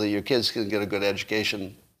so that your kids can get a good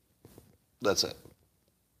education. That's it.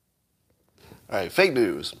 All right, fake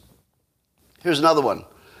news. Here's another one.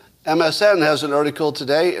 MSN has an article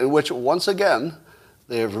today in which, once again,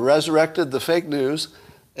 they have resurrected the fake news,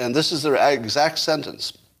 and this is their exact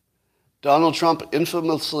sentence. Donald Trump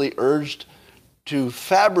infamously urged to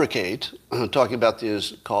fabricate, talking about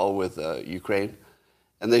his call with Ukraine,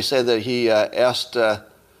 and they say that he asked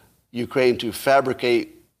Ukraine to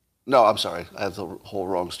fabricate, no, I'm sorry, I have the whole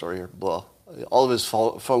wrong story here. Blah. All of his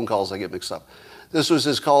phone calls I get mixed up. This was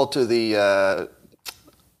his call to the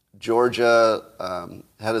Georgia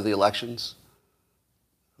head of the elections.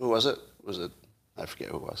 Who was it? I forget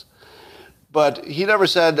who it was. But he never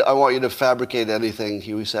said, I want you to fabricate anything.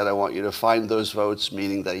 He said, I want you to find those votes,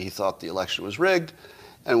 meaning that he thought the election was rigged.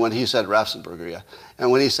 And when he said, Raffensperger, yeah.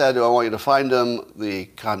 And when he said, I want you to find them, the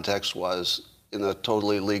context was in a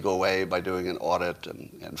totally legal way by doing an audit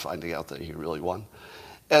and finding out that he really won.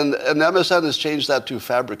 And MSN has changed that to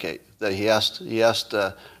fabricate, that he asked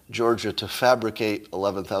Georgia to fabricate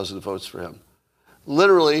 11,000 votes for him.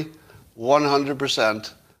 Literally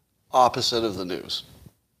 100% opposite of the news.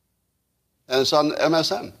 And it's on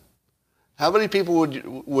MSN. How many people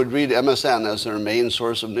would read MSN as their main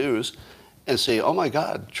source of news and say, oh my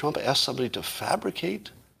God, Trump asked somebody to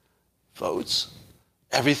fabricate votes.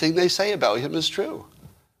 Everything they say about him is true.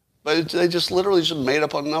 But they just literally just made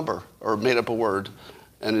up a number or made up a word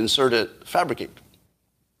and inserted fabricate.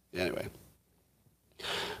 Anyway.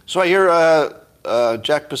 So I hear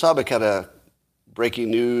Jack Posobiec had a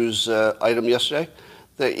breaking news item yesterday.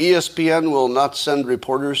 The ESPN will not send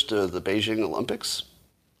reporters to the Beijing Olympics.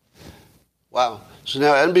 Wow. So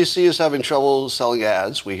now NBC is having trouble selling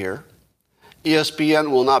ads, we hear.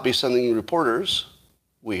 ESPN will not be sending reporters,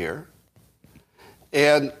 we hear.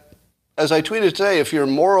 And as I tweeted today, if your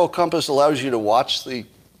moral compass allows you to watch the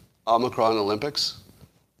Omicron Olympics,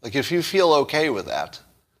 like if you feel okay with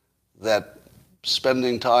that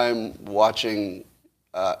spending time watching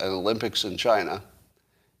an Olympics in China,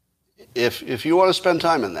 if you want to spend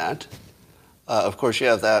time in that, of course you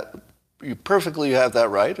have that, you perfectly have that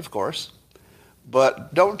right, of course,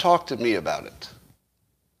 but don't talk to me about it.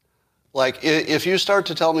 Like if you start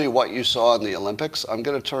to tell me what you saw in the Olympics, I'm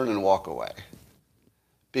going to turn and walk away.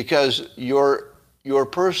 Because your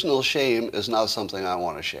personal shame is not something I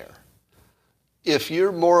want to share. If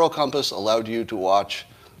your moral compass allowed you to watch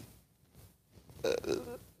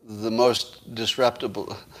the most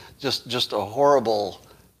disreputable, just a horrible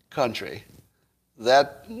country,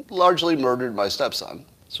 that largely murdered my stepson,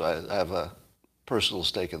 so I have a personal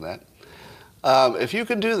stake in that. If you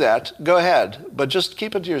can do that, go ahead, but just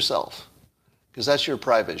keep it to yourself, because that's your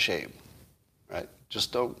private shame, right?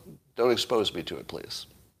 Just don't expose me to it, please.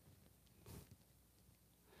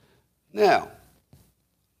 Now,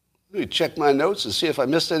 let me check my notes and see if I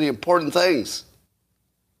missed any important things.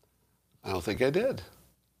 I don't think I did.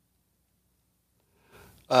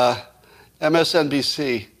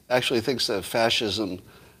 MSNBC actually thinks that fascism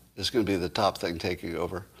is going to be the top thing taking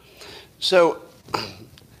over. So,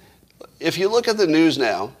 if you look at the news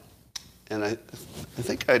now, and I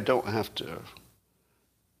think I don't have to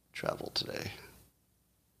travel today.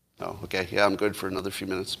 Oh, okay. Yeah, I'm good for another few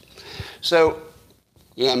minutes. So,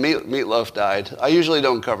 yeah, Meatloaf died. I usually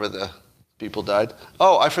don't cover the people died.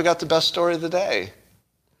 Oh, I forgot the best story of the day.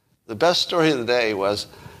 The best story of the day was,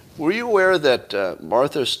 were you aware that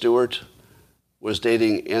Martha Stewart was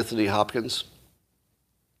dating Anthony Hopkins?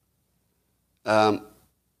 How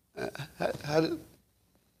did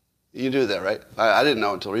you do that, right? I didn't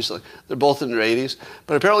know until recently. They're both in their 80s.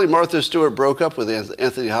 But apparently Martha Stewart broke up with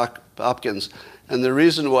Anthony Hopkins, and the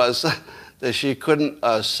reason was that she couldn't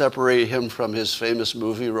separate him from his famous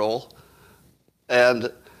movie role.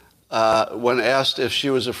 And when asked if she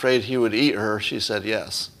was afraid he would eat her, she said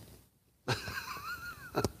yes.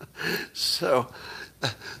 So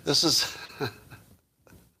this is...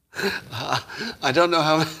 I don't know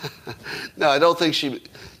how... No, I don't think she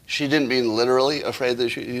didn't mean literally afraid that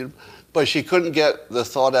she'd eat him, but she couldn't get the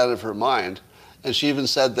thought out of her mind. And she even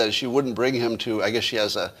said that she wouldn't bring him to... I guess she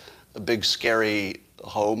has a big, scary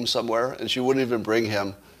home somewhere, and she wouldn't even bring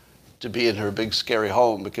him to be in her big scary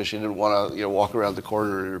home because she didn't want to walk around the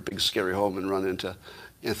corner in her big scary home and run into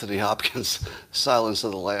Anthony Hopkins' Silence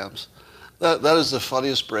of the Lambs. That is the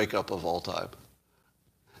funniest breakup of all time.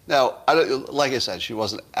 Now, like I said, she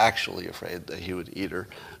wasn't actually afraid that he would eat her,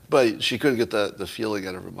 but she couldn't get the feeling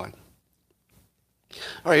out of her mind.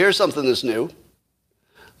 All right, here's something that's new.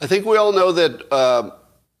 I think we all know that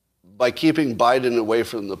by keeping Biden away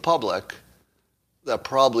from the public, that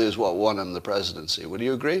probably is what won him the presidency. Would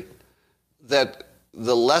you agree? That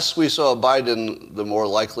the less we saw Biden, the more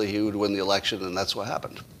likely he would win the election, and that's what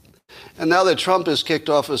happened. And now that Trump is kicked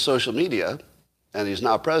off of social media, and he's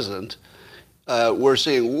not president, we're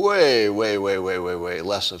seeing way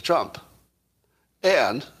less of Trump.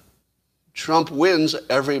 And Trump wins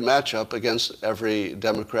every matchup against every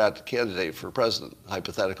Democrat candidate for president,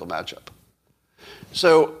 hypothetical matchup.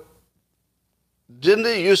 So, didn't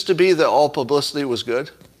it used to be that all publicity was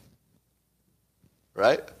good?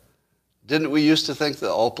 Right? Didn't we used to think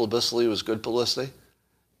that all publicity was good publicity?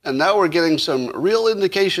 And now we're getting some real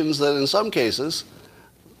indications that in some cases,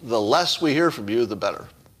 the less we hear from you, the better.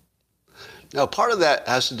 Now, part of that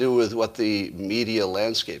has to do with what the media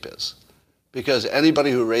landscape is. Because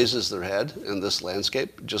anybody who raises their head in this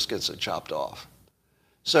landscape just gets it chopped off.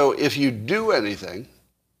 So if you do anything,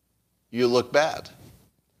 you look bad.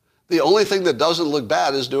 The only thing that doesn't look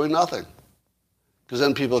bad is doing nothing. Because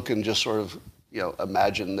then people can just sort of,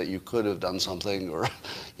 imagine that you could have done something, or,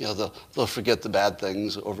 they'll forget the bad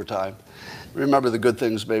things over time. Remember the good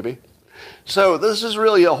things, maybe. So this is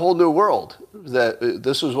really a whole new world. That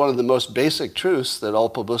this was one of the most basic truths, that all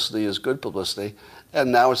publicity is good publicity, and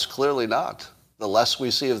now it's clearly not. The less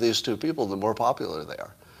we see of these two people, the more popular they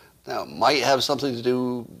are. Now, it might have something to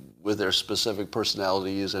do with their specific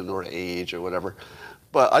personalities and or age or whatever,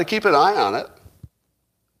 But I keep an eye on it.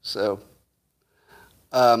 So,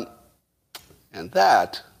 and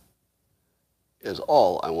that is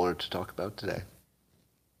all I wanted to talk about today.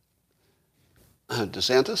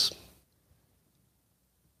 DeSantis.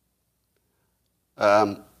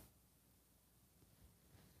 All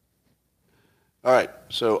right,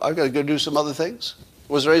 so I've got to go do some other things.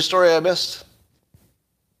 Was there any story I missed?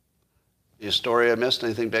 Any story I missed?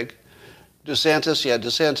 Anything big? DeSantis, yeah,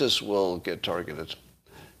 DeSantis will get targeted.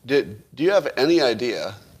 Do you have any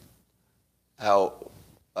idea how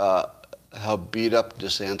beat up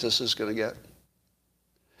DeSantis is going to get?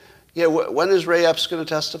 Yeah, when is Ray Epps going to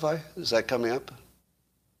testify? Is that coming up?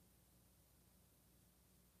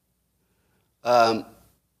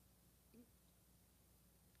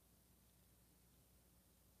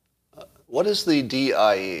 What is the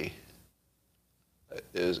DIE?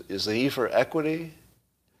 Is the E for equity?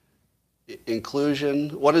 Inclusion?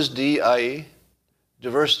 What is DIE?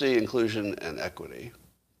 Diversity, inclusion, and equity.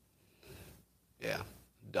 Yeah,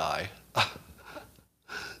 die.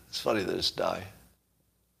 It's funny that it's die.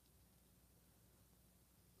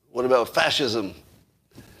 What about fascism?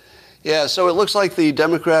 Yeah, so it looks like the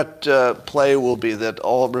Democrat play will be that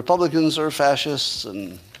all Republicans are fascists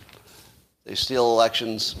and they steal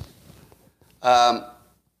elections.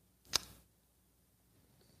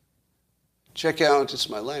 Check out, it's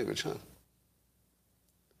my language, huh?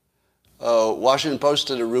 Oh, Washington Post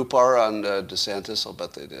did a Rupar on DeSantis. I'll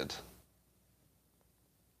bet they did.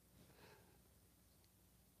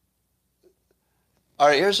 All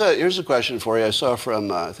right, here's a question for you. I saw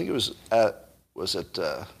from I think it was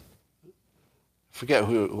forget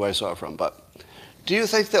who I saw it from, but do you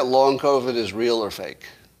think that long COVID is real or fake?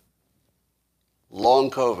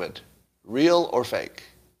 Long COVID, real or fake?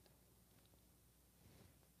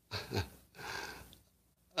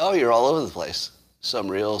 Oh, you're all over the place. Some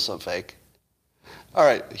real, some fake. All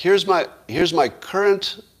right, here's my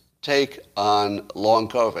current take on long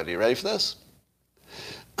COVID. Are you ready for this?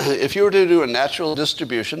 If you were to do a natural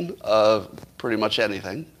distribution of pretty much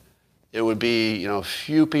anything, it would be, a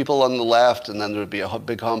few people on the left, and then there would be a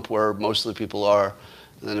big hump where most of the people are,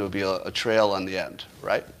 and then it would be a trail on the end,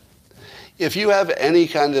 right? If you have any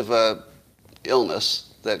kind of a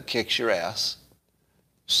illness that kicks your ass,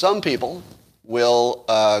 some people will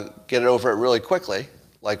get over it really quickly,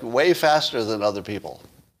 like way faster than other people,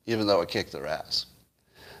 even though it kicked their ass.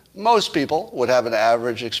 Most people would have an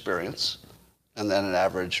average experience and then an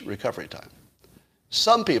average recovery time.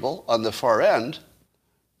 Some people on the far end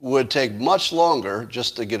would take much longer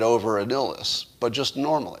just to get over an illness, but just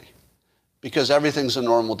normally, because everything's a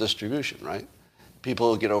normal distribution, right?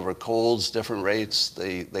 People get over colds different rates,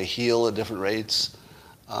 they heal at different rates,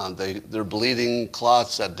 they're bleeding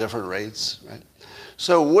clots at different rates, right?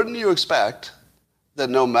 So wouldn't you expect that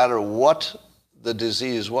no matter what the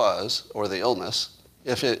disease was or the illness,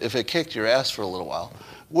 if it kicked your ass for a little while,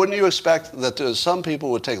 wouldn't you expect that some people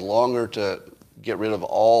would take longer to get rid of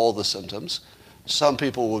all the symptoms? Some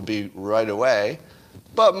people would be right away,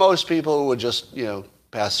 but most people would just,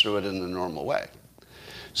 pass through it in the normal way.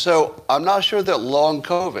 So I'm not sure that long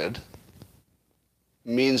COVID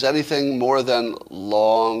means anything more than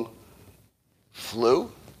long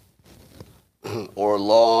flu or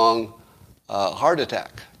long heart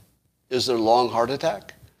attack. Is there long heart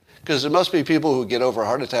attack? Because there must be people who get over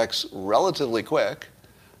heart attacks relatively quick,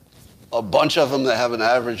 a bunch of them that have an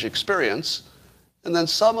average experience, and then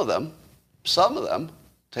some of them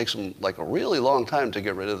takes them like a really long time to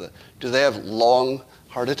get rid of it. Do they have long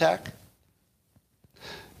heart attack?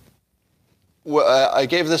 Well, I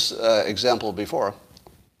gave this example before,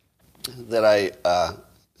 that I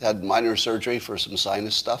had minor surgery for some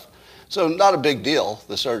sinus stuff. So not a big deal,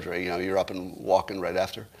 the surgery, you're up and walking right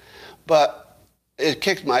after. But it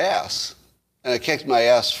kicked my ass, and it kicked my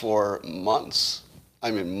ass for months.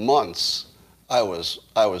 I mean, months. I was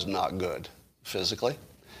not good physically,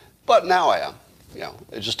 but now I am.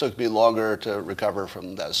 It just took me longer to recover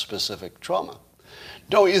from that specific trauma.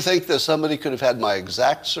 Don't you think that somebody could have had my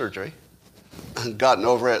exact surgery and gotten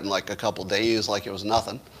over it in like a couple days like it was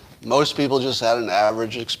nothing? Most people just had an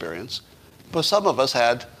average experience, but some of us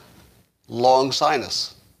had long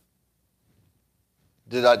sinus.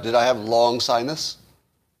 Did I have long sinus?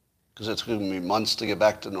 Because it's going to be months to get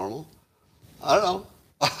back to normal? I don't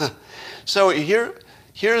know. So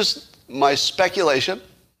here's my speculation.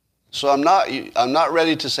 So I'm not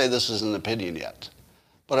ready to say this is an opinion yet,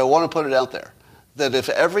 but I want to put it out there that if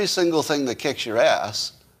every single thing that kicks your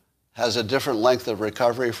ass has a different length of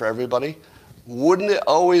recovery for everybody, wouldn't it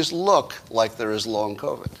always look like there is long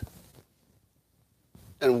COVID?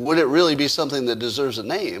 And would it really be something that deserves a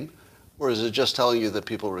name, or is it just telling you that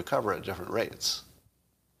people recover at different rates?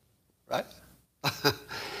 right?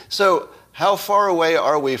 So how far away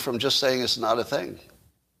are we from just saying it's not a thing?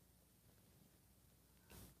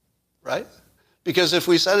 Right? Because if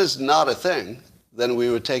we said it's not a thing, then we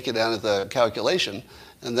would take it out of the calculation,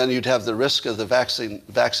 and then you'd have the risk of the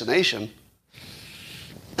vaccination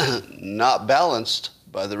not balanced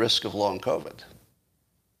by the risk of long COVID.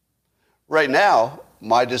 Right now,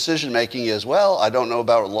 my decision making is, well, I don't know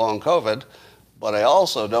about long COVID, but I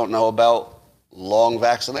also don't know about long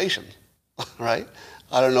vaccination, right?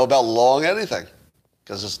 I don't know about long anything,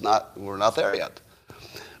 because we're not there yet.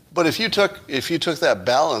 But if you took that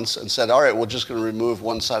balance and said, all right, we're just going to remove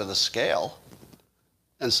one side of the scale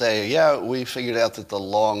and say, yeah, we figured out that the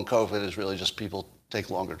long COVID is really just people take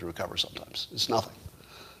longer to recover sometimes. It's nothing.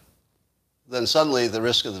 Then suddenly the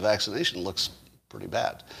risk of the vaccination looks pretty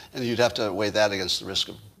bad. And you'd have to weigh that against the risk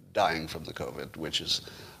of dying from the COVID, which is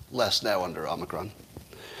less now under Omicron.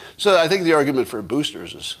 So I think the argument for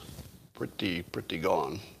boosters is pretty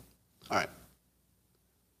gone. All right.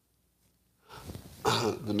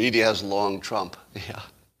 The media has long Trump. Yeah.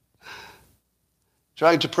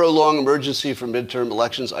 Trying to prolong emergency for midterm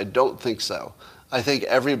elections? I don't think so. I think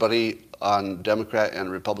everybody on Democrat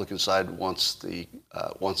and Republican side wants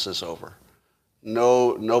this over.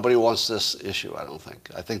 No, nobody wants this issue, I don't think.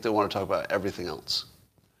 I think they want to talk about everything else.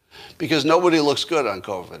 Because nobody looks good on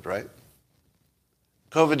COVID, right?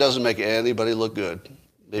 COVID doesn't make anybody look good.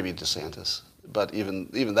 Maybe DeSantis. But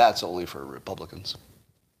even that's only for Republicans.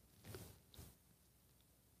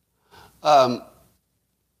 The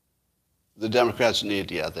Democrats need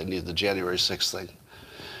the January 6th thing.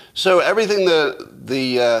 So everything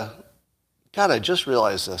God, I just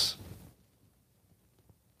realized this.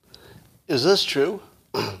 Is this true?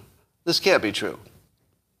 This can't be true.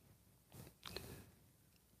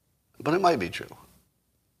 But it might be true.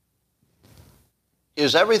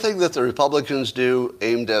 Is everything that the Republicans do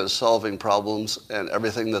aimed at solving problems and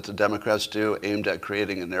everything that the Democrats do aimed at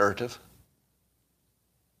creating a narrative?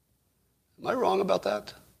 Am I wrong about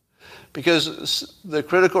that? Because the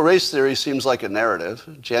critical race theory seems like a narrative.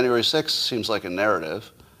 January 6th seems like a narrative.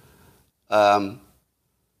 COVID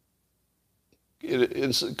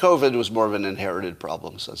was more of an inherited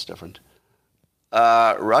problem, so that's different.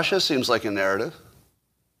 Russia seems like a narrative,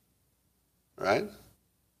 right?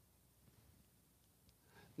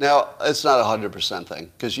 Now, it's not a 100%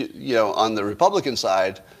 thing, because on the Republican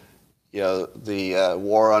side, the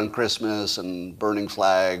war on Christmas and burning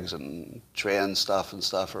flags and trans stuff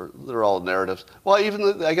they're all narratives. Well,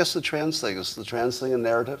 even I guess the trans thing a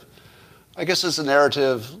narrative? I guess it's a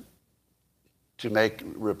narrative to make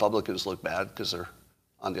Republicans look bad because they're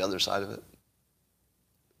on the other side of it.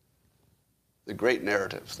 The Great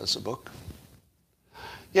Narrative, that's a book.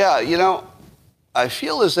 Yeah, I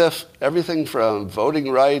feel as if everything from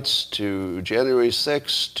voting rights to January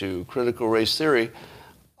 6th to critical race theory,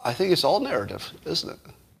 I think it's all narrative, isn't it?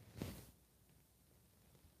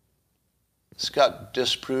 Scott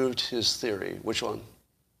disproved his theory. Which one?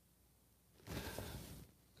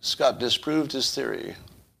 Scott disproved his theory.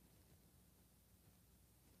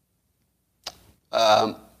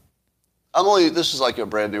 This is like a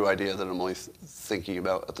brand new idea that I'm only thinking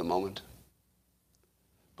about at the moment.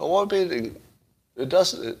 But what would be, it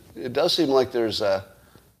does seem like there's the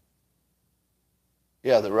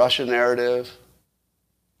Russian narrative.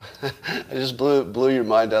 I just blew your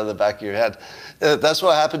mind out of the back of your head. That's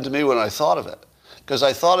what happened to me when I thought of it. Because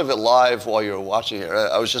I thought of it live while you were watching it.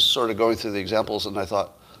 I was just sort of going through the examples and I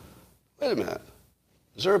thought, wait a minute,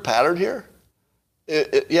 is there a pattern here?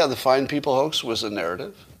 The Fine People hoax was a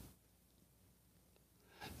narrative.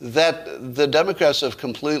 That the Democrats have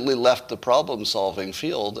completely left the problem-solving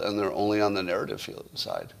field and they're only on the narrative field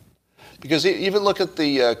side. Because even look at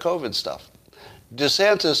the COVID stuff.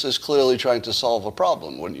 DeSantis is clearly trying to solve a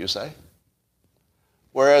problem, wouldn't you say?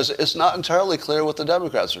 Whereas it's not entirely clear what the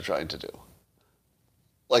Democrats are trying to do.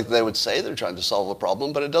 Like they would say they're trying to solve a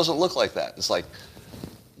problem, but it doesn't look like that. It's like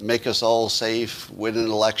make us all safe, win an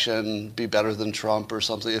election, be better than Trump or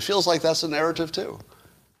something. It feels like that's a narrative too.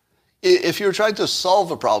 If you're trying to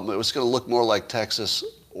solve a problem, it was going to look more like Texas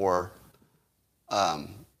or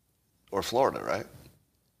Florida, right?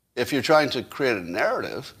 If you're trying to create a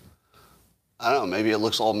narrative, I don't know, maybe it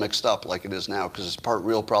looks all mixed up like it is now because it's part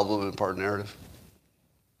real problem and part narrative.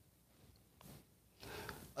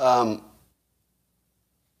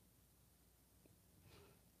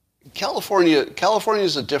 California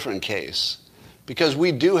is a different case because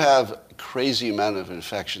we do have crazy amount of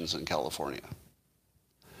infections in California.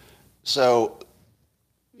 So,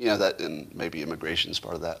 that, and maybe immigration is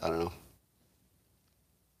part of that, I don't know.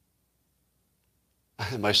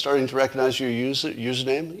 Am I starting to recognize your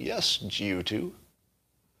username? Yes, GU2.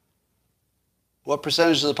 What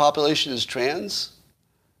percentage of the population is trans?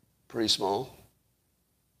 Pretty small.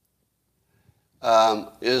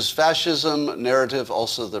 Is fascism narrative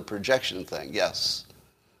also the projection thing? Yes.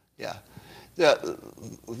 Yeah.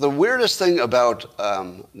 The weirdest thing about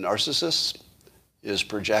narcissists is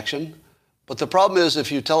projection. But the problem is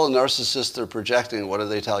if you tell a narcissist they're projecting, what do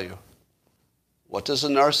they tell you? What does a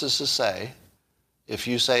narcissist say if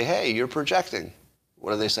you say, hey, you're projecting?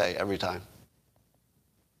 What do they say every time?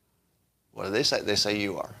 What do they say? They say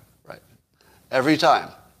you are, right? Every time.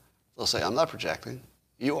 They'll say, I'm not projecting.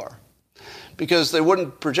 You are. Because they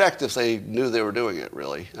wouldn't project if they knew they were doing it,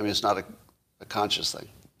 really. I mean, it's not a conscious thing.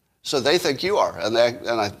 So they think you are, and I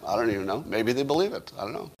don't even know. Maybe they believe it. I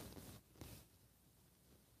don't know.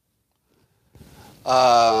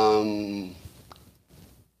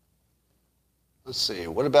 Let's see.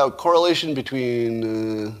 What about correlation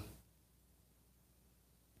between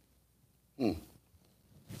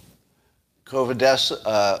COVID deaths?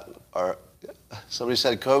 Somebody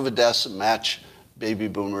said COVID deaths match baby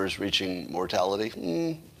boomers reaching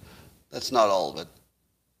mortality. That's not all of it.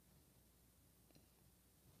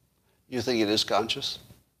 You think it is conscious?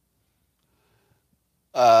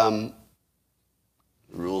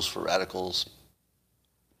 Rules for radicals.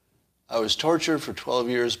 I was tortured for 12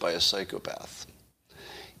 years by a psychopath.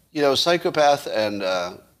 You know, psychopath and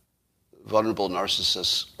vulnerable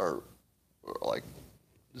narcissists are like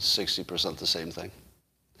 60% the same thing.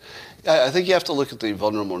 I think you have to look at the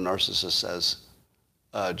vulnerable narcissist as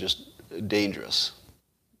just dangerous.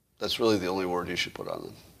 That's really the only word you should put on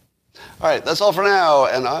them. All right, that's all for now,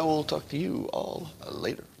 and I will talk to you all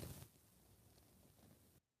later.